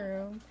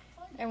bathroom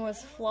and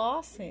was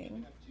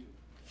flossing.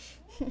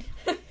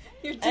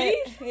 Your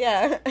teeth?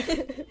 Yeah.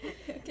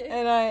 Okay.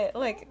 And I,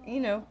 like,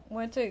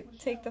 went to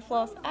take the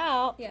floss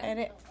out, and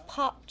it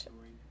popped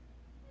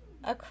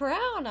a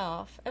crown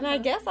off. And I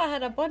guess I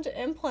had a bunch of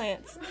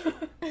implants.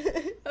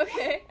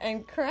 Okay.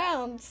 And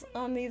crowns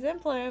on these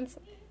implants.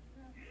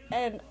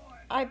 And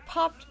I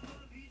popped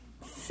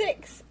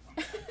 6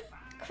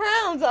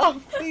 crowns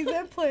off these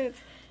implants.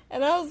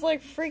 And I was,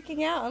 like,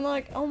 freaking out. I'm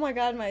like, oh, my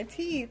God, my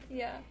teeth.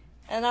 Yeah.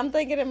 And I'm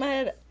thinking in my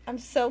head, I'm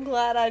so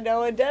glad I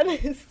know a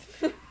dentist.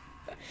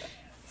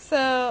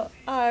 So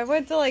I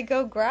went to, like,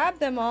 go grab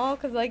them all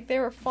because, like, they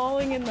were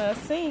falling in the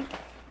sink.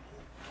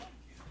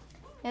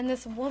 And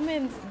this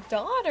woman's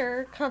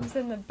daughter comes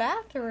in the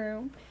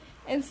bathroom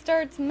and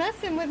starts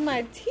messing with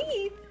my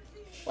teeth,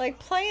 like,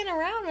 playing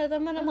around with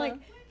them. And I'm like,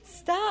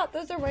 stop,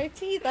 those are my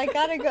teeth. I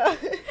gotta go.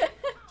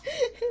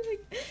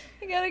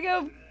 I gotta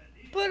go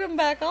put them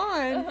back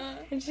on.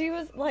 And she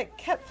was, like,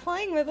 kept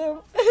playing with them.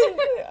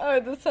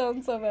 Oh, this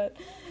sounds so bad.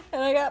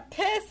 And I got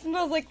pissed and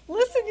I was like,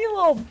 listen, you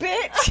little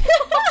bitch.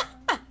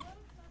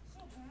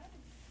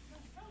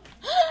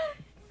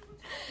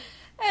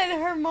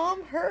 And her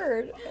mom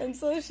heard, and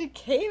so she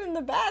came in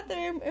the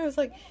bathroom and was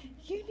like,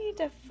 you need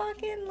to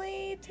fucking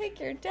leave, take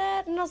your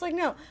dad. And I was like,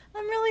 no,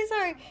 I'm really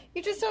sorry,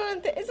 you just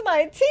don't it's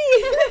my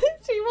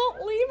teeth. She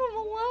won't leave him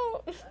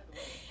alone.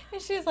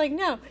 And she was like,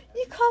 no,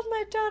 you called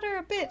my daughter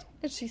a bitch.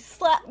 And she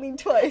slapped me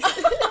twice.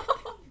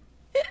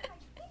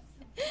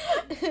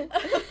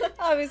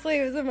 Obviously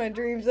it was in my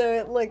dream, so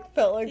it, like,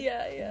 felt like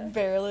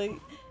barely.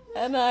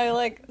 And I,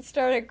 like,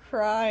 started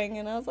crying,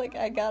 and I was like,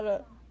 I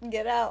gotta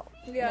get out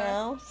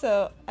now.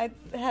 So I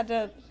had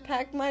to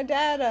pack my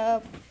dad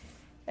up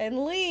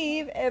and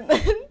leave, and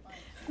then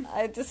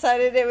I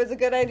decided it was a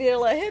good idea to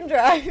let him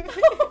drive.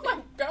 Oh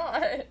my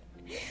God.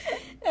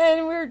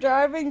 And we were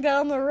driving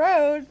down the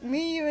road,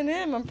 me, you, and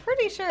him, I'm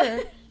pretty sure.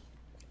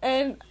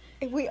 And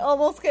we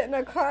almost get in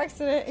a car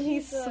accident, and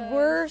he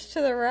swerves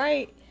to the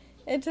right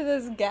into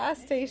this gas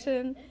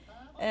station,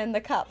 and the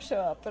cops show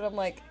up, and I'm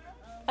like,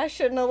 I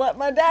shouldn't have let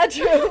my dad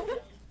drive.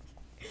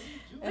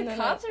 The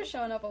cops are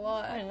showing up a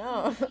lot. I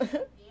know.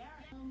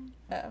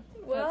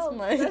 Well,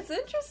 that's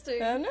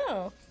interesting. I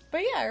know.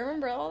 But yeah, I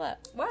remember all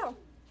that. Wow.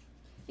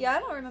 Yeah, I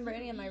don't remember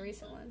any of my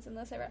recent ones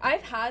unless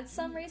I've had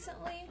some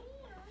recently.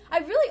 I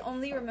really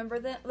only remember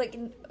them,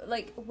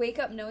 like wake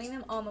up knowing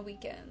them on the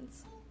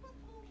weekends.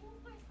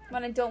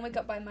 When I don't wake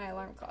up by my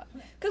alarm clock.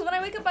 Because when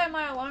I wake up by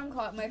my alarm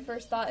clock, my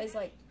first thought is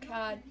like,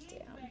 God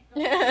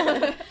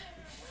damn.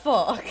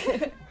 Fuck.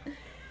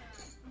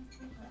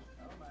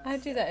 I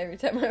do that every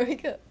time I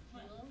wake up.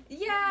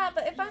 Yeah,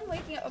 but if I'm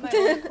waking up with my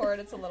own cord,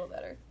 it's a little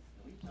better.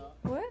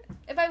 What?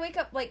 If I wake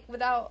up, like,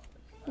 without...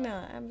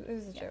 No, it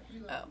was a joke.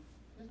 Oh.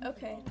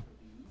 Okay.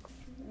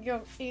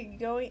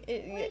 Going...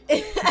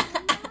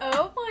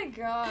 Oh my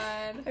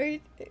God. Are you...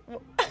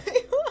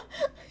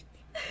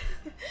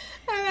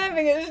 I'm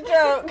having a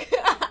stroke.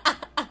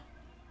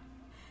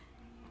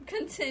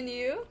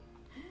 Continue.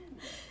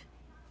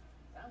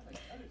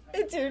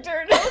 It's your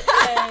turn.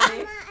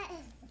 Okay.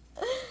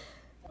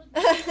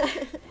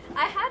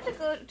 I had to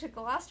go to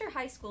Gloucester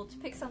High School to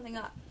pick something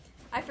up.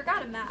 I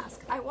forgot a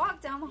mask. I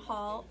walked down the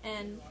hall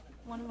and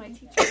one of my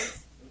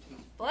teachers,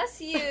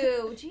 bless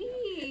you,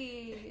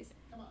 jeez,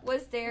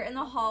 was there in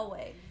the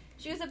hallway.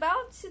 She was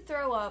about to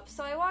throw up,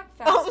 so I walked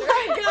faster. Oh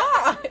my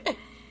God!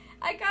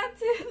 I got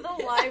to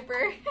the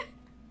library.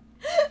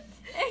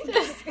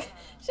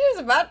 She was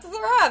about to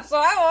throw up, so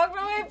I walked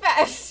away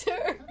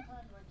faster.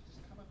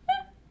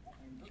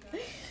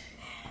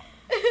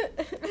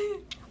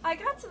 I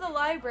got to the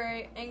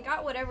library and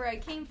got whatever I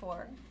came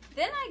for.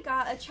 Then I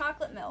got a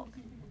chocolate milk.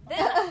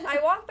 Then I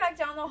walked back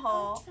down the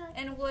hall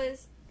and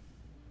was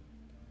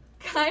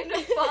kind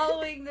of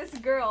following this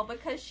girl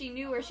because she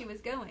knew where she was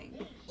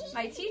going.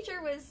 My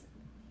teacher was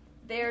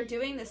there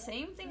doing the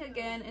same thing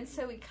again, and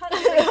so we cut to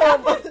the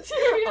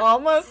cafeteria.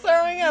 Almost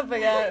throwing up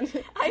again.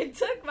 I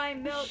took my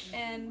milk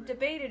and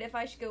debated if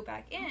I should go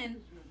back in.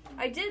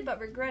 I did,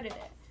 but regretted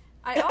it.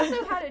 I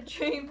also had a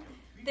dream.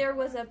 There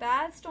was a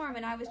bad storm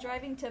and I was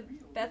driving to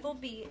Bethel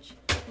Beach.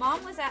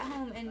 Mom was at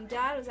home and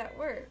Dad was at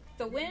work.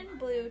 The wind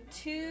blew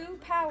 2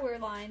 power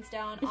lines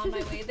down on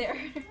my way there.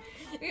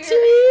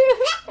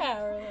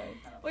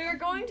 We were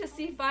going to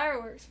see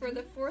fireworks for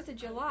the 4th of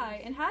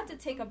July and had to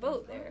take a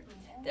boat there.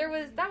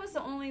 That was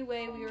the only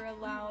way we were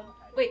allowed.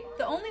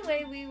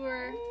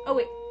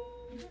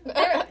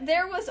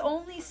 There was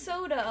only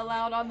soda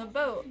allowed on the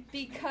boat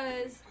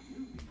because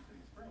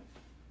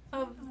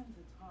of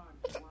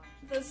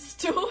the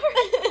storm.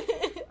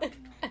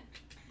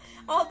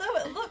 Although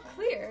it looked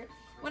clear,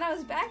 when I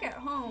was back at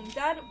home,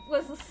 Dad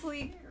was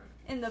asleep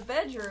in the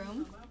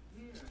bedroom.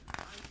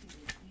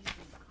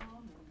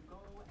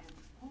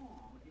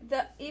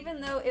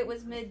 Even though it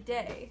was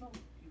midday.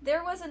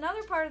 there was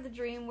another part of the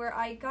dream where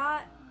I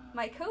got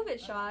my COVID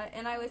shot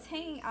and I was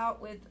hanging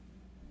out with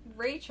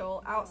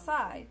Rachel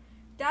outside.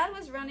 Dad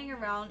was running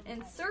around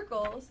in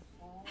circles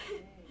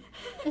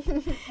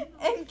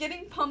and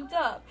getting pumped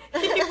up.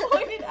 He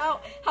pointed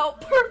out how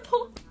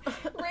purple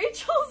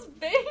Rachel's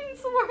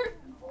veins were.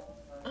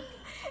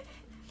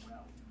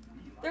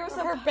 There was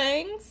her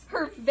bangs?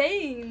 Her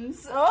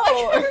veins.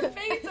 Oh. Like her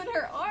veins in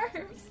her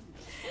arms.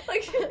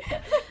 Like,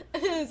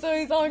 so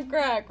he's on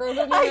crack,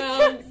 running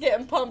around,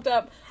 getting pumped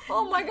up.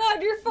 Oh my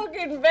god, your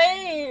fucking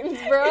veins,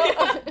 bro.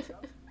 Yeah.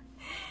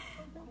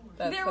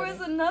 There was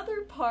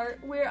another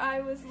part where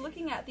I was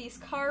looking at these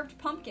carved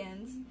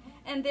pumpkins,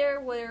 and there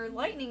were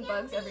lightning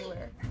bugs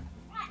everywhere.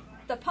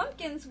 The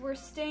pumpkins were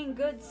staying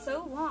good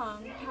so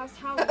long past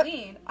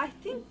Halloween. I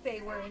think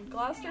they were in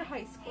Gloucester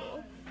High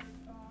School.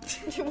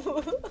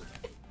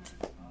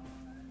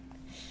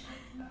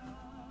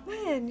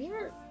 Man,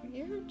 you're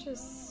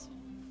just...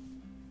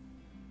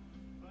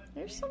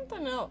 There's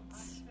something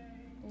else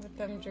with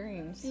them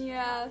dreams.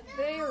 Yeah,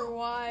 they were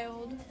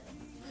wild.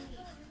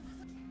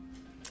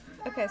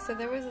 Okay, so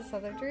there was this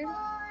other dream.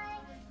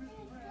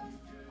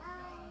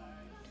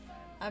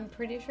 I'm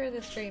pretty sure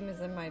this dream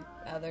is in my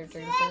other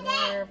dream journal,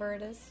 wherever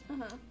it is.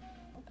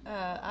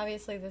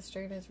 Obviously, this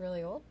dream is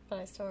really old, but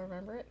I still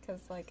remember it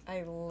because, like,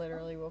 I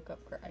literally woke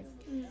up crying.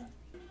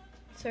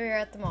 So we were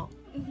at the mall.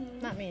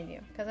 Not me and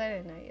you, because I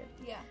didn't know you.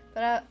 Yeah.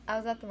 But I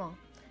was at the mall.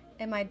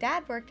 And my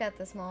dad worked at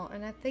this mall,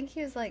 and I think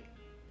he was, like,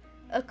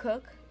 a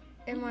cook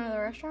in one of the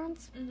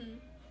restaurants.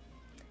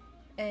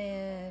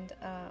 And,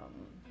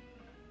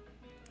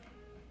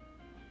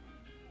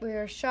 we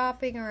were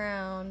shopping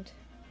around,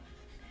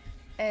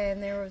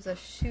 and there was a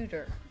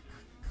shooter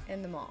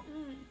in the mall.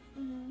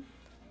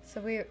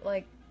 So we were,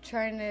 like,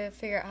 trying to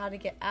figure out how to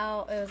get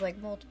out. It was, like,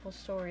 multiple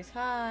stories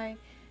high.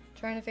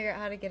 Trying to figure out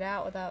how to get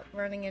out without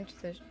running into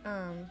the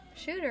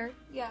shooter.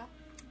 Yeah.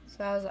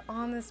 So I was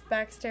on this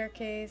back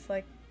staircase,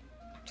 like,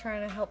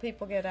 trying to help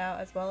people get out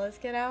as well as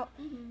get out.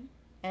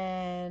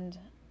 And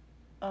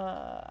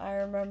I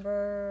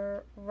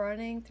remember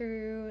running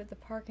through the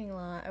parking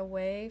lot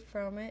away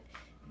from it,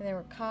 and there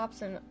were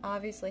cops and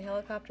obviously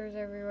helicopters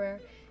everywhere,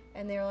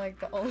 and they were like,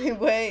 the only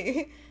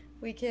way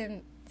we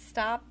can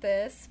stop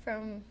this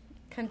from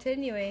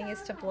continuing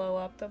is to blow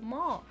up the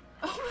mall.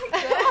 Oh my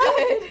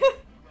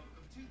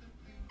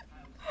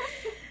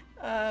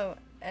god.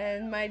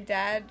 And my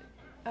dad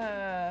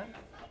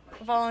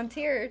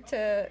volunteered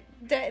to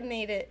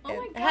detonate it.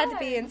 It had to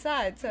be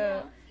inside,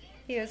 so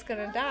he was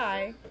gonna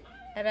die.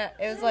 And it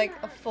was like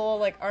a full,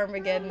 like,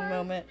 Armageddon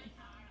moment.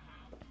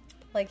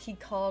 Like, he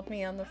called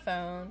me on the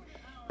phone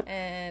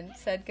and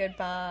said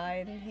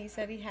goodbye, and he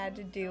said he had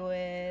to do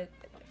it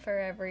for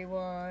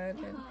everyone.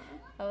 And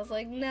I was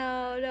like,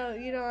 no,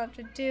 you don't have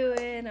to do it.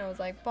 And I was,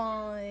 like,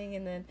 bawling,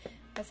 and then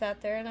I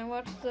sat there and I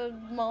watched the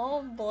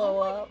mall blow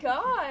up. Oh my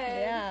god.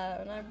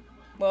 Yeah, and I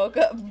woke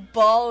up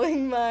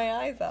bawling my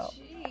eyes out.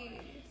 Jeez.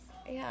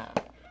 Yeah.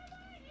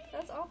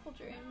 That's awful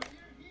dream.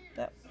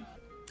 That.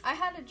 I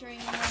had a dream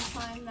one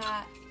time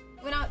that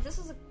when I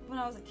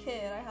was a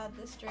kid, I had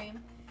this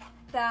dream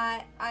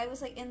that I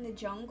was, like, in the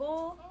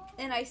jungle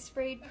and I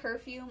sprayed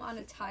perfume on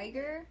a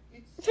tiger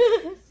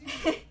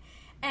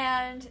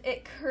and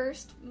it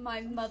cursed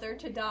my mother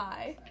to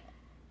die.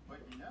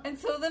 And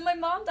so then my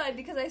mom died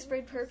because I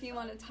sprayed perfume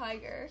on a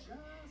tiger.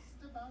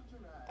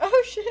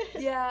 Oh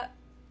shit. Yeah.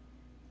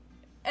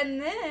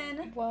 And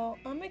then... Well,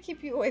 I'm gonna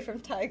keep you away from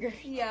tigers.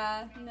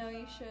 Yeah, no,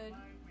 you should.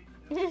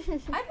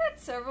 I've had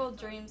several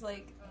dreams,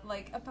 like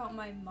about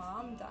my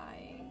mom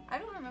dying. I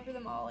don't remember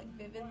them all, like,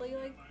 vividly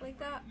like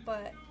that,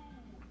 but...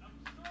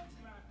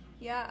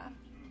 Yeah.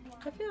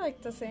 I feel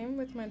like the same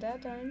with my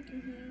dad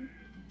dying.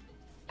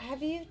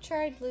 Have you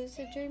tried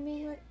lucid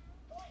dreaming?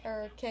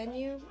 Or can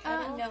you?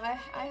 No,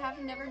 I have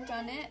never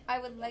done it. I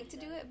would like to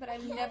do it, but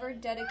I've never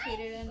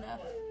dedicated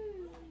enough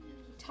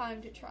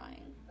time to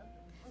trying.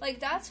 Like,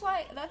 that's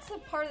the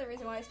part of the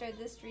reason why I started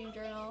this dream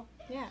journal.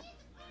 Yeah.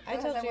 I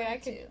told you I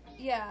could.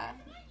 Yeah,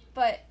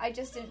 but I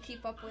just didn't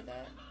keep up with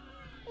it.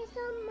 There's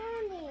some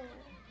more in there.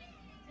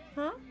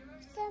 Huh?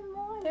 Some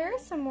more. There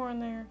is some more in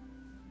there.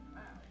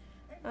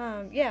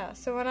 Yeah,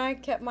 so when I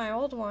kept my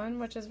old one,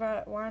 which is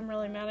why I'm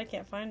really mad I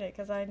can't find it,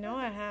 because I know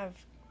I have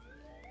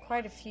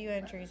quite a few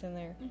entries in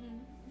there.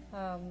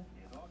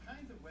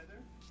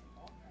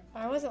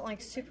 I wasn't,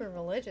 like, super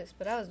religious,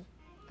 but I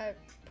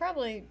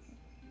probably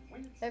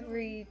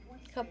every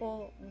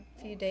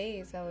few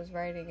days I was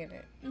writing in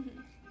it.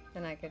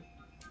 And I could,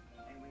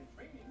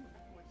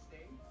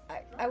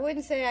 I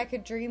wouldn't say I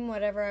could dream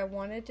whatever I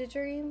wanted to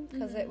dream,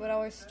 because it would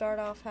always start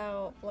off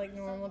how, like,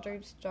 normal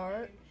dreams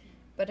start.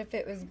 But if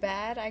it was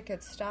bad, I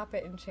could stop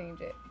it and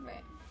change it.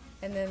 Right.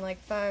 And then, like,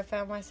 if I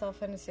found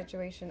myself in a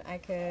situation, I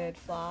could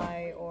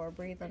fly or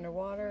breathe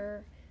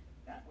underwater.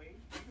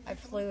 I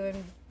flew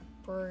and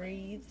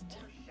breathed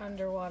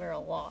underwater a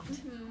lot,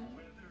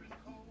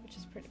 which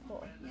is pretty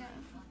cool. Yeah,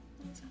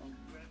 that's cool.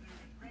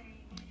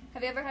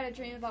 Have you ever had a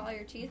dream about all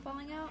your teeth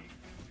falling out?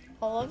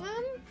 All of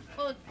them?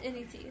 Well,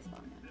 any teeth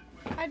falling out.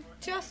 I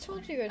just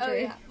told you a Oh,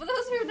 dream. yeah. But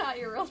those are not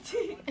your real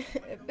teeth.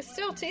 It's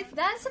still teeth.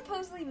 That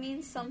supposedly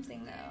means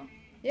something, though.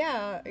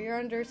 Yeah, you're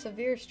under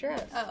severe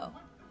stress. Oh.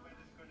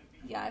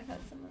 Yeah, I've had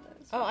some of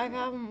those. Oh, I've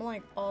had them,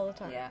 like, all the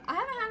time. Yeah. I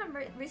haven't had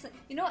them recently.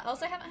 You know what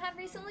else I haven't had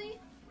recently?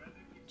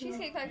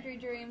 Cheesecake Factory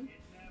dream.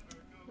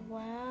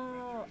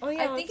 Wow. Oh,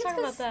 yeah, I think let's talk it's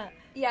about that.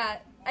 Yeah.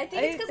 I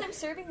think it's because I'm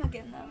serving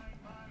again, though.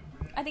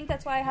 I think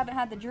that's why I haven't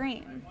had the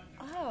dream.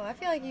 Oh, I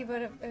feel like you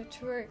would have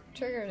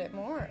triggered it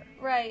more.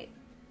 Right.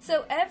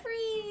 So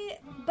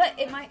but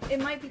it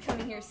might be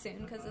coming here soon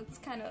because it's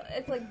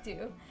like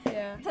due.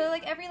 Yeah. So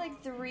like every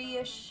like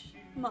 3-ish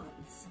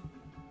months,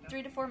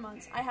 3 to 4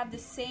 months, I have the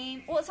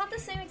same. Well, it's not the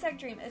same exact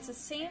dream. It's the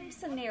same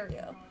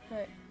scenario.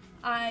 Right.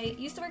 I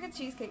used to work at the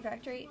Cheesecake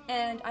Factory,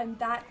 and I'm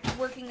back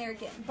working there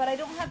again. But I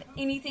don't have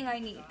anything I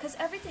need because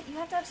everything you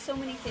have to have so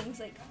many things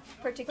like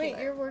particular.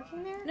 Wait, you're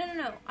working there?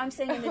 No. I'm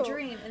saying in the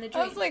dream.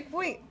 I was like,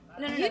 wait.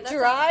 No, you that's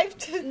drive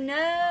to...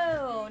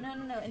 No.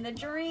 In the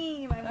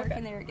dream, I'm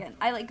working there again.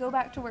 I like go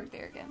back to work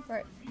there again.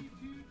 Right.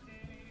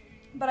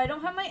 But I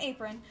don't have my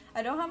apron.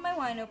 I don't have my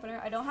wine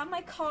opener. I don't have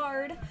my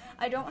card.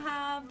 I don't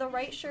have the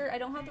right shirt. I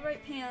don't have the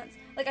right pants.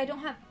 Like, I don't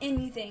have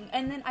anything.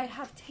 And then I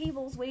have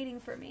tables waiting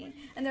for me.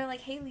 And they're like,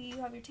 Hailey, you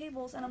have your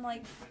tables. And I'm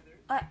like,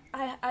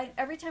 I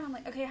every time I'm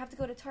like, okay, I have to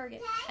go to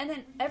Target. And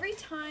then every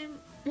time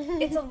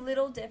it's a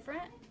little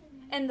different.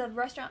 And the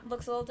restaurant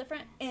looks a little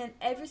different. And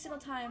every single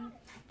time,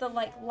 the,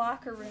 like,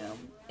 locker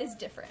room is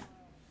different.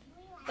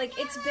 Like,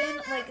 it's been,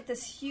 like,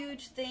 this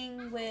huge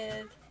thing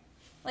with,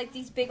 like,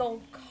 these big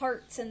old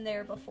carts in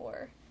there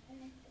before.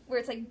 Where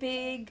it's, like,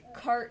 big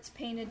carts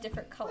painted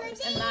different colors.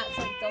 And that's,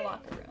 like, the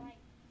locker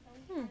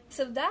room.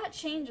 So that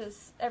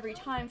changes every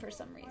time for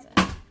some reason.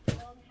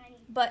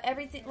 But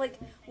everything, like,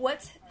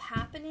 what's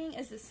happening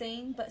is the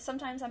same. But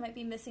sometimes I might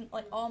be missing,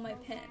 like, all my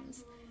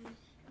pens.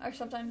 Or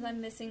sometimes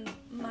I'm missing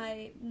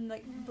my,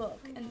 like,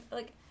 book. And,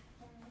 like,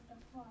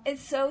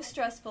 it's so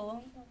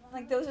stressful.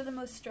 Like, those are the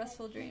most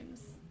stressful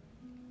dreams.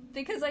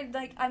 Because,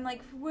 I'm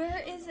like,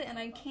 where is it? And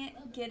I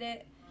can't get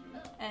it.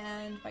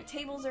 And my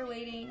tables are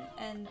waiting.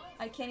 And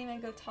I can't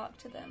even go talk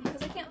to them.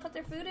 Because I can't put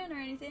their food in or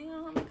anything. I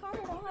don't have my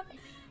card. I don't have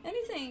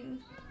anything.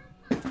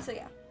 So,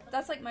 yeah.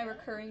 That's, like, my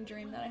recurring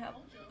dream that I have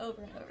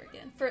over and over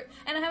again.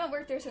 And I haven't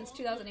worked there since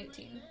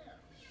 2018.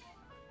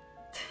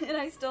 And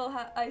I still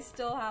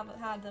haven't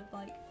had them,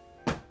 like...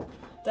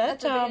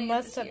 That job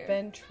must have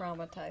been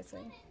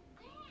traumatizing.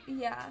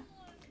 Yeah.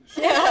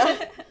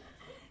 Yeah.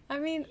 I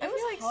mean, I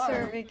feel like hard.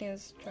 serving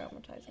is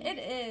traumatizing. It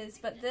is,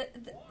 but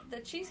the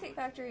Cheesecake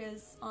Factory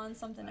is on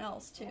something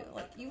else too.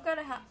 Like you've got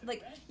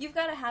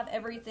to have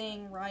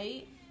everything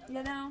right,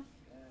 you know?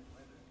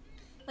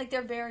 Like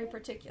they're very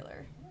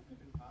particular.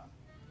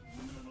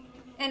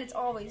 And it's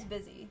always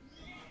busy.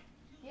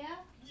 Yeah?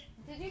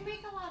 Did you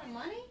make a lot of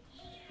money?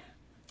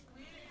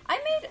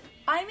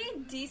 I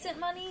made decent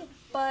money,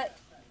 but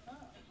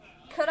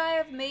could I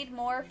have made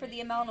more for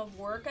the amount of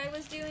work I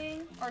was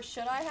doing? Or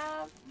should I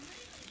have?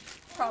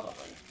 Probably.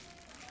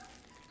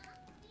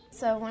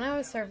 So when I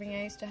was serving,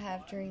 I used to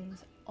have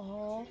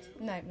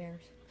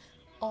nightmares,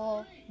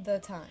 all the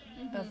time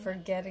of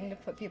forgetting to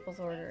put people's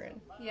order in.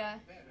 Yeah.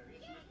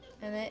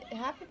 And it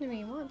happened to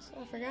me once.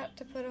 I forgot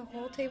to put a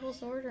whole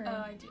table's order in.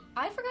 Oh,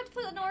 I forgot to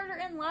put an order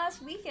in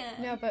last weekend.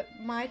 No, but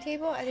my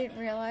table, I didn't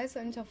realize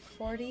until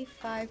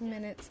 45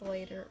 minutes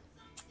later.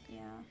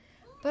 Yeah.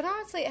 But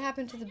honestly, it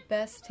happened to the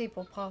best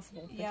table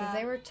possible. Because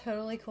they were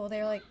totally cool. They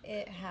were like,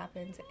 it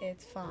happens.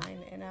 It's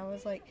fine. And I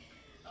was like,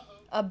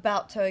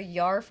 about to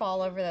yarf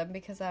all over them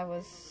because I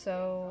was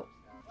so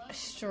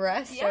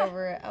stressed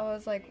over it. I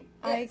was like,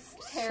 I'm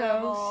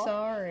so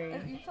sorry.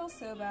 You feel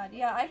so bad.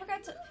 Yeah, I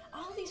forgot to...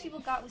 All these people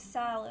got was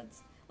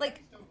salads.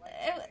 Like,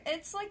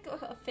 it's like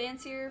a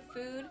fancier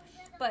food,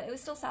 but it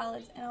was still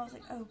salads. And I was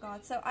like, oh,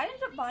 God. So I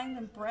ended up buying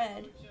them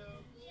bread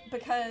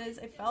because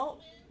I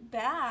felt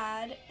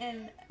bad.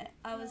 And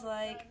I was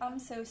like, I'm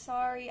so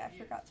sorry. I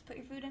forgot to put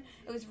your food in.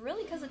 It was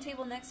really because the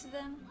table next to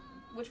them,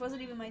 which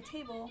wasn't even my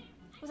table,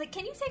 was like,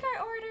 can you take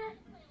our order?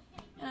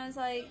 And I was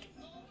like,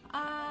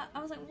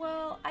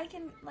 well, I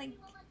can, like...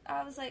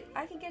 I was like,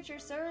 I can get your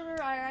server,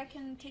 or I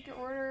can take your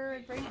order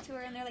and bring it to her.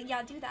 And they're like,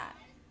 yeah, do that.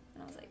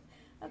 And I was like,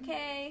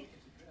 okay.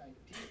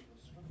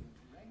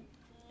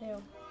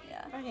 Ew.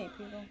 Yeah. I hate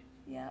people.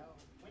 Yeah.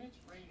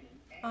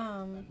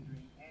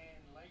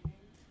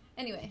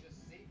 Anyway.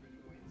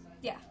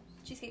 Yeah.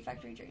 Cheesecake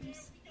Factory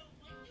dreams.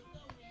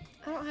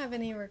 I don't have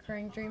any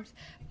recurring dreams,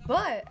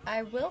 but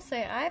I will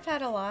say I've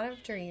had a lot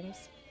of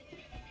dreams.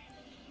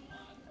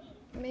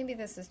 Maybe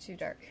this is too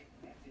dark.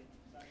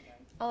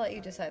 I'll let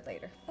you decide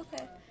later.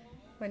 Okay.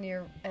 When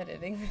you're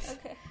editing this.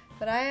 Okay.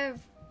 But I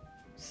have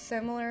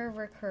similar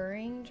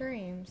recurring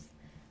dreams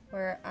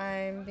where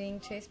I'm being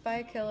chased by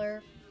a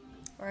killer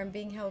or I'm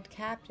being held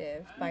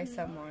captive by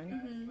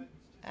someone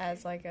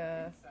as like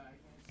a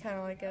kind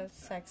of like a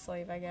sex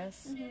slave, I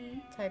guess,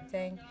 type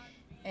thing.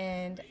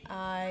 And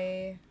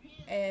I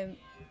am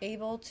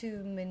able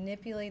to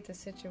manipulate the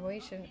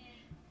situation.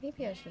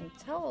 Maybe I shouldn't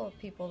tell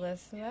people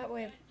this, and that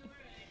way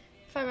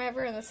if I'm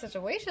ever in this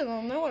situation,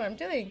 they'll know what I'm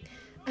doing.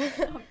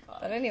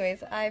 But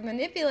anyways, I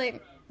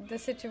manipulate the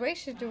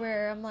situation to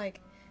where I'm like,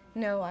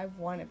 no, I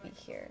want to be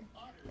here,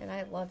 and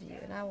I love you,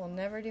 and I will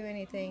never do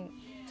anything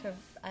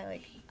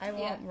I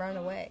won't run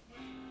away.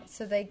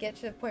 So they get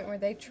to the point where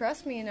they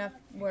trust me enough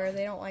where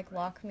they don't like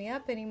lock me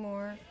up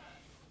anymore,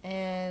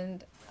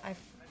 and I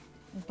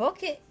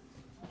book it.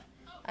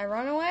 I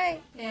run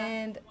away,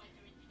 and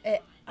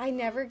I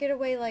never get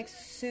away like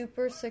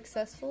super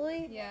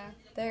successfully. Yeah.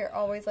 They're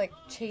always like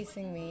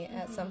chasing me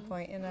at some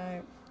point, and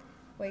I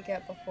wake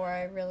up before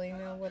I really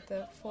know what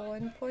the full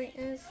end point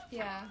is.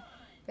 Yeah.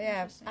 But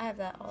yeah, I have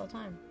that all the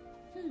time.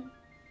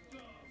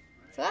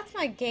 So that's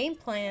my game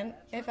plan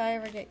if I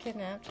ever get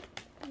kidnapped.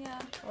 Yeah.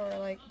 Or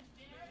like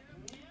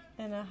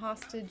in a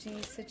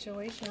hostage-y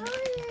situation.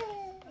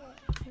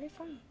 Pretty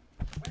fun.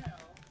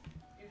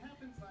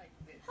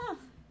 Huh.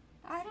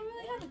 I don't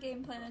really have a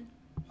game plan.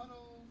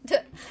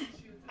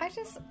 I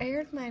just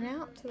aired mine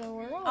out to the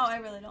world. Oh, I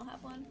really don't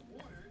have one.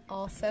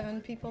 All 7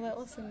 people that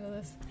listen to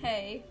this.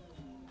 Hey.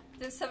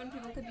 Those 7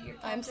 people could be your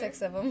I'm captor.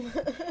 6 of them.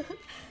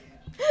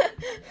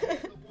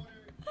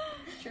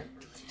 True.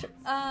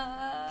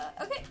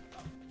 Okay.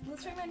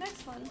 Let's try my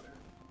next one.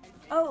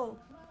 Oh,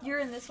 you're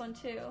in this one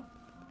too.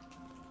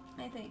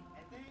 I think.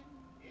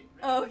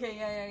 Oh, okay.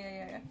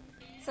 Yeah.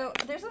 So,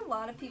 there's a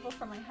lot of people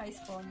from my high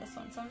school in this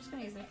one, so I'm just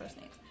going to use their first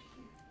names.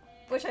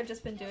 Which I've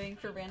just been doing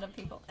for random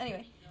people.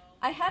 Anyway,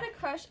 I had a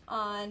crush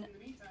on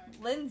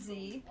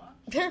Lindsay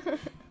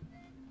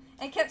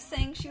and kept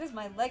saying she was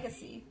my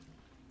legacy.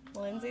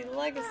 Lindsay the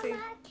Legacy.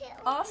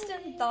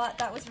 Austin thought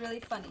that was really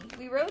funny.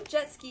 We rode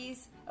jet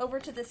skis over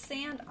to the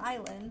sand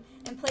island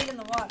and played in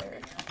the water.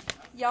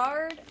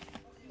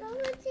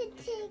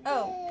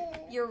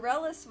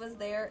 Eurellis was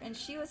there, and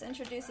she was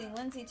introducing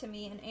Lindsay to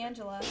me and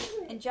Angela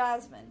and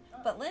Jasmine.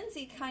 But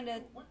Lindsay kind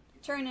of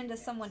turned into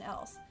someone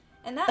else.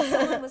 And that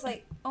someone was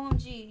like,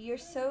 OMG, you're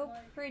so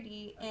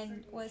pretty,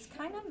 and was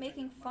kind of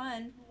making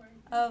fun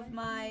of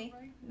my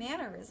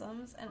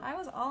mannerisms, and I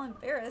was all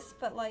embarrassed,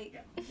 but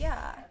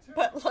yeah.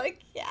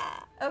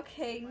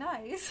 Okay,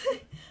 nice.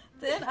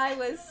 Then I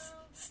was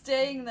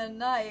staying the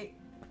night,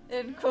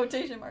 in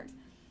quotation marks,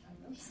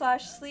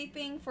 /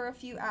 sleeping for a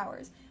few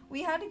hours.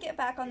 We had to get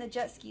back on the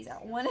jet skis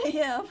at 1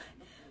 a.m.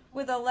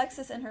 with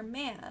Alexis and her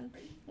man.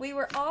 We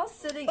were all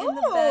sitting in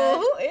the bed.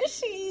 Who is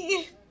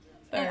she?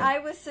 And I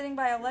was sitting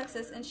by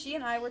Alexis, and she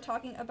and I were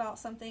talking about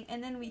something,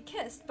 and then we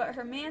kissed, but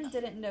her man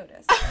didn't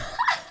notice.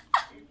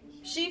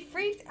 She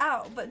freaked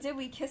out, but did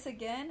we kiss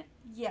again?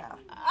 Yeah.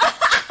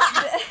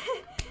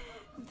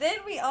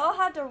 Then we all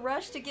had to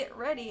rush to get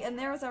ready, and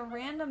there was a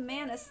random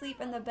man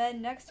asleep in the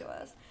bed next to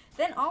us.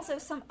 Then also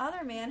some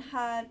other man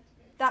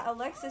that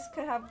Alexis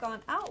could have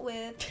gone out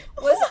with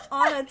was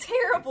on a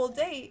terrible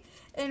date,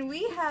 and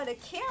we had a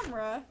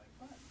camera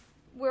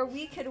where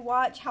we could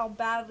watch how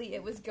badly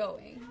it was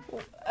going.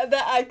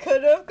 That I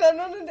could have gone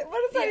on a date?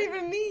 What does that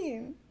even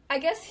mean? I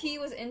guess he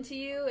was into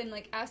you and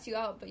asked you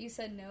out, but you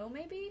said no,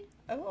 maybe?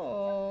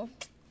 Oh.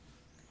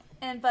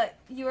 But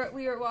we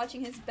were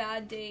watching his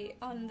bad date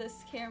on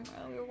this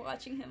camera. We were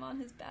watching him on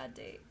his bad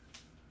date.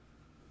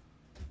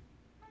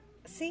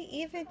 See,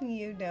 even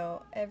you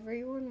know,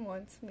 everyone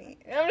wants me.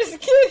 I'm just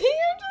kidding.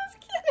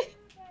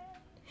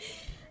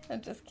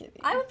 I'm just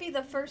kidding. I would be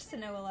the first to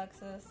know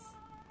Alexis.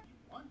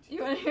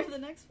 You want to hear the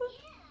next one?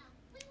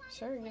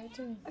 Sure, give it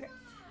to me. Okay.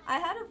 I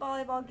had a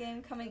volleyball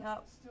game coming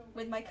up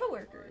with my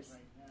coworkers.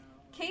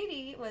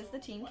 Katie was the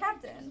team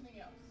captain.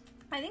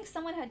 I think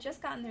someone had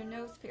just gotten their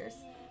nose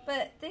pierced,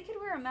 but they could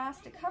wear a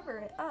mask to cover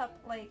it up,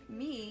 like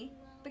me,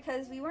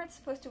 because we weren't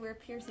supposed to wear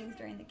piercings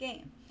during the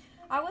game.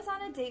 I was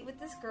on a date with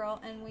this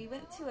girl, and we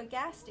went to a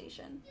gas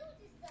station.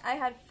 I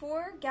had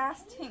 4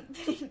 gas tank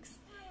things,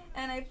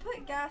 and I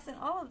put gas in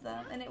all of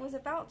them, and it was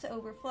about to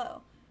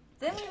overflow.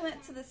 Then we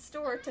went to the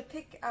store to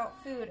pick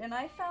out food, and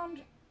I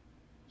found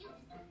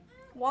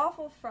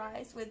waffle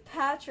fries with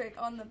Patrick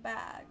on the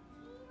bag.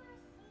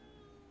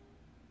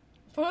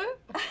 What?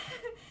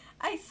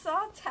 I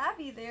saw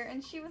Tabby there,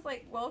 and she was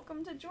like,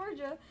 "Welcome to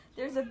Georgia.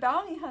 There's a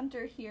bounty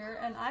hunter here,"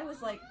 and I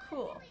was like,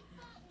 cool.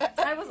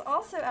 I was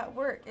also at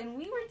work, and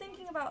we were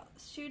thinking about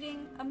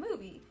shooting a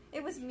movie.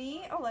 It was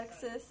me,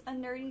 Alexis, a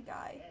nerdy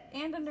guy,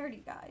 and a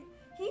nerdy guy.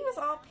 He was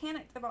all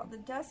panicked about the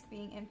desk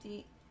being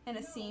empty in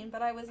a scene,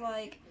 but I was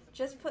like,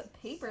 just put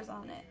papers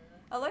on it.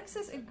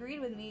 Alexis agreed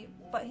with me,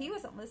 but he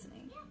wasn't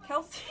listening.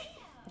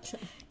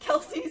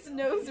 Kelsey's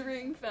nose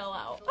ring fell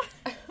out.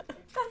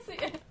 That's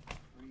the end.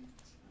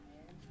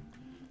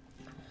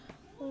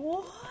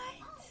 What?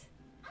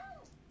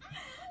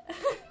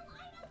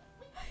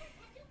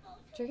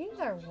 Dreams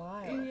are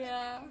wild.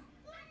 Yeah.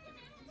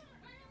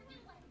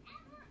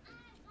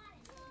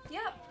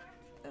 Yep.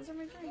 Those are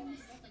my dreams.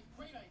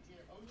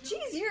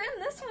 Jeez, you're in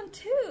this one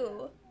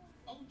too.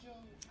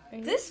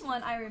 This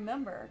one I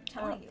remember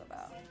telling you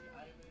about.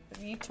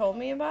 You told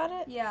me about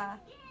it? Yeah.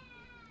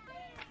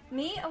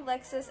 Me,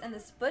 Alexis, and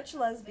this butch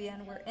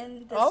lesbian were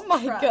in this Oh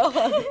my truck.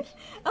 god.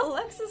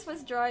 Alexis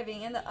was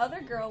driving, and the other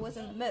girl was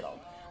in the middle.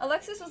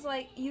 Alexis was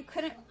like, you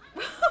couldn't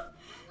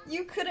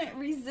You couldn't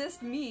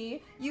resist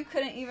me. You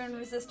couldn't even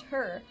resist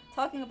her.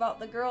 Talking about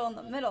the girl in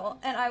the middle.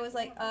 And I was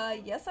like,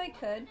 yes I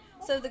could.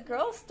 So the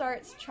girl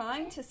starts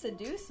trying to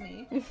seduce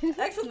me.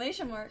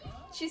 Exclamation mark.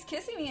 She's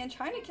kissing me and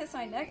trying to kiss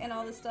my neck and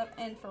all this stuff.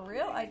 And for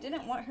real, I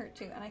didn't want her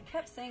to. And I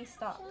kept saying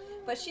stop.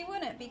 But she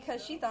wouldn't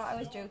because she thought I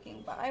was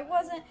joking. But I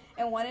wasn't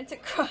and wanted to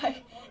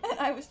cry. And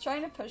I was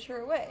trying to push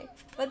her away.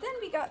 But then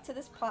we got to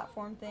this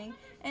platform thing.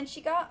 And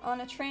she got on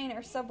a train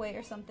or subway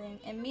or something.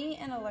 And me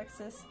and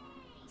Alexis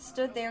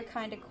stood there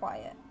kind of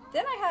quiet.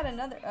 Then I had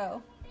another...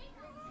 Oh.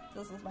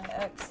 This is my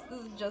ex.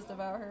 This is just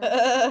about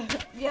her.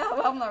 Yeah,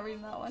 well, I'm not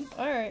reading that one.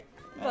 Alright.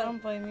 I But-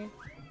 don't blame you.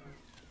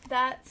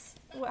 That's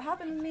what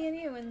happened to me and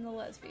you in the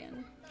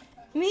lesbian.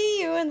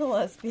 Me, you, and the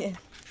lesbian.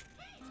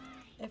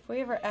 If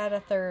we ever add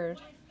a third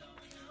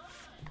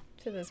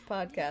to this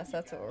podcast,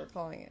 that's what we're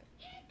calling it.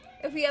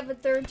 If we have a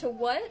third to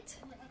what?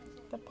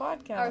 The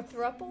podcast. Our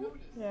throuple?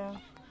 Yeah.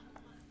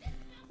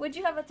 Would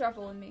you have a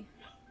throuple with me?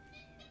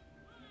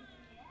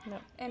 No.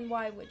 And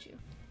why would you?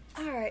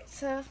 Alright,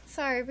 so,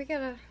 sorry, we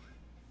gotta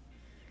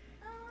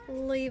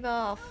leave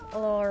off a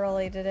little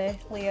early today.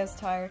 Leo's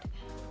tired.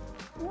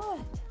 What?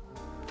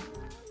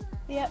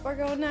 Yep, we're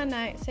going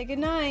night-night. Say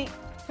goodnight.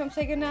 Come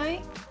say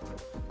goodnight.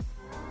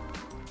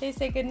 Okay,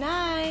 say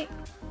goodnight.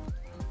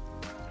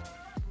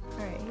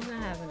 Alright, he's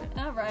not having it.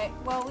 Alright,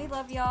 well, we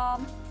love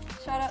y'all.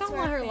 Shout out Don't to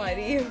let our her lie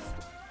to fans. you.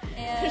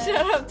 And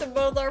Shout out to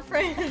both our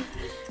friends,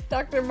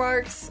 Dr.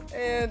 Marks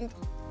and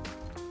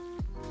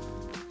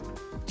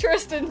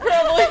Tristan,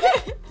 probably.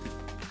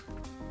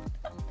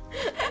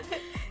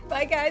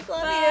 Bye, guys.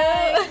 Love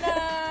bye. you. Good night.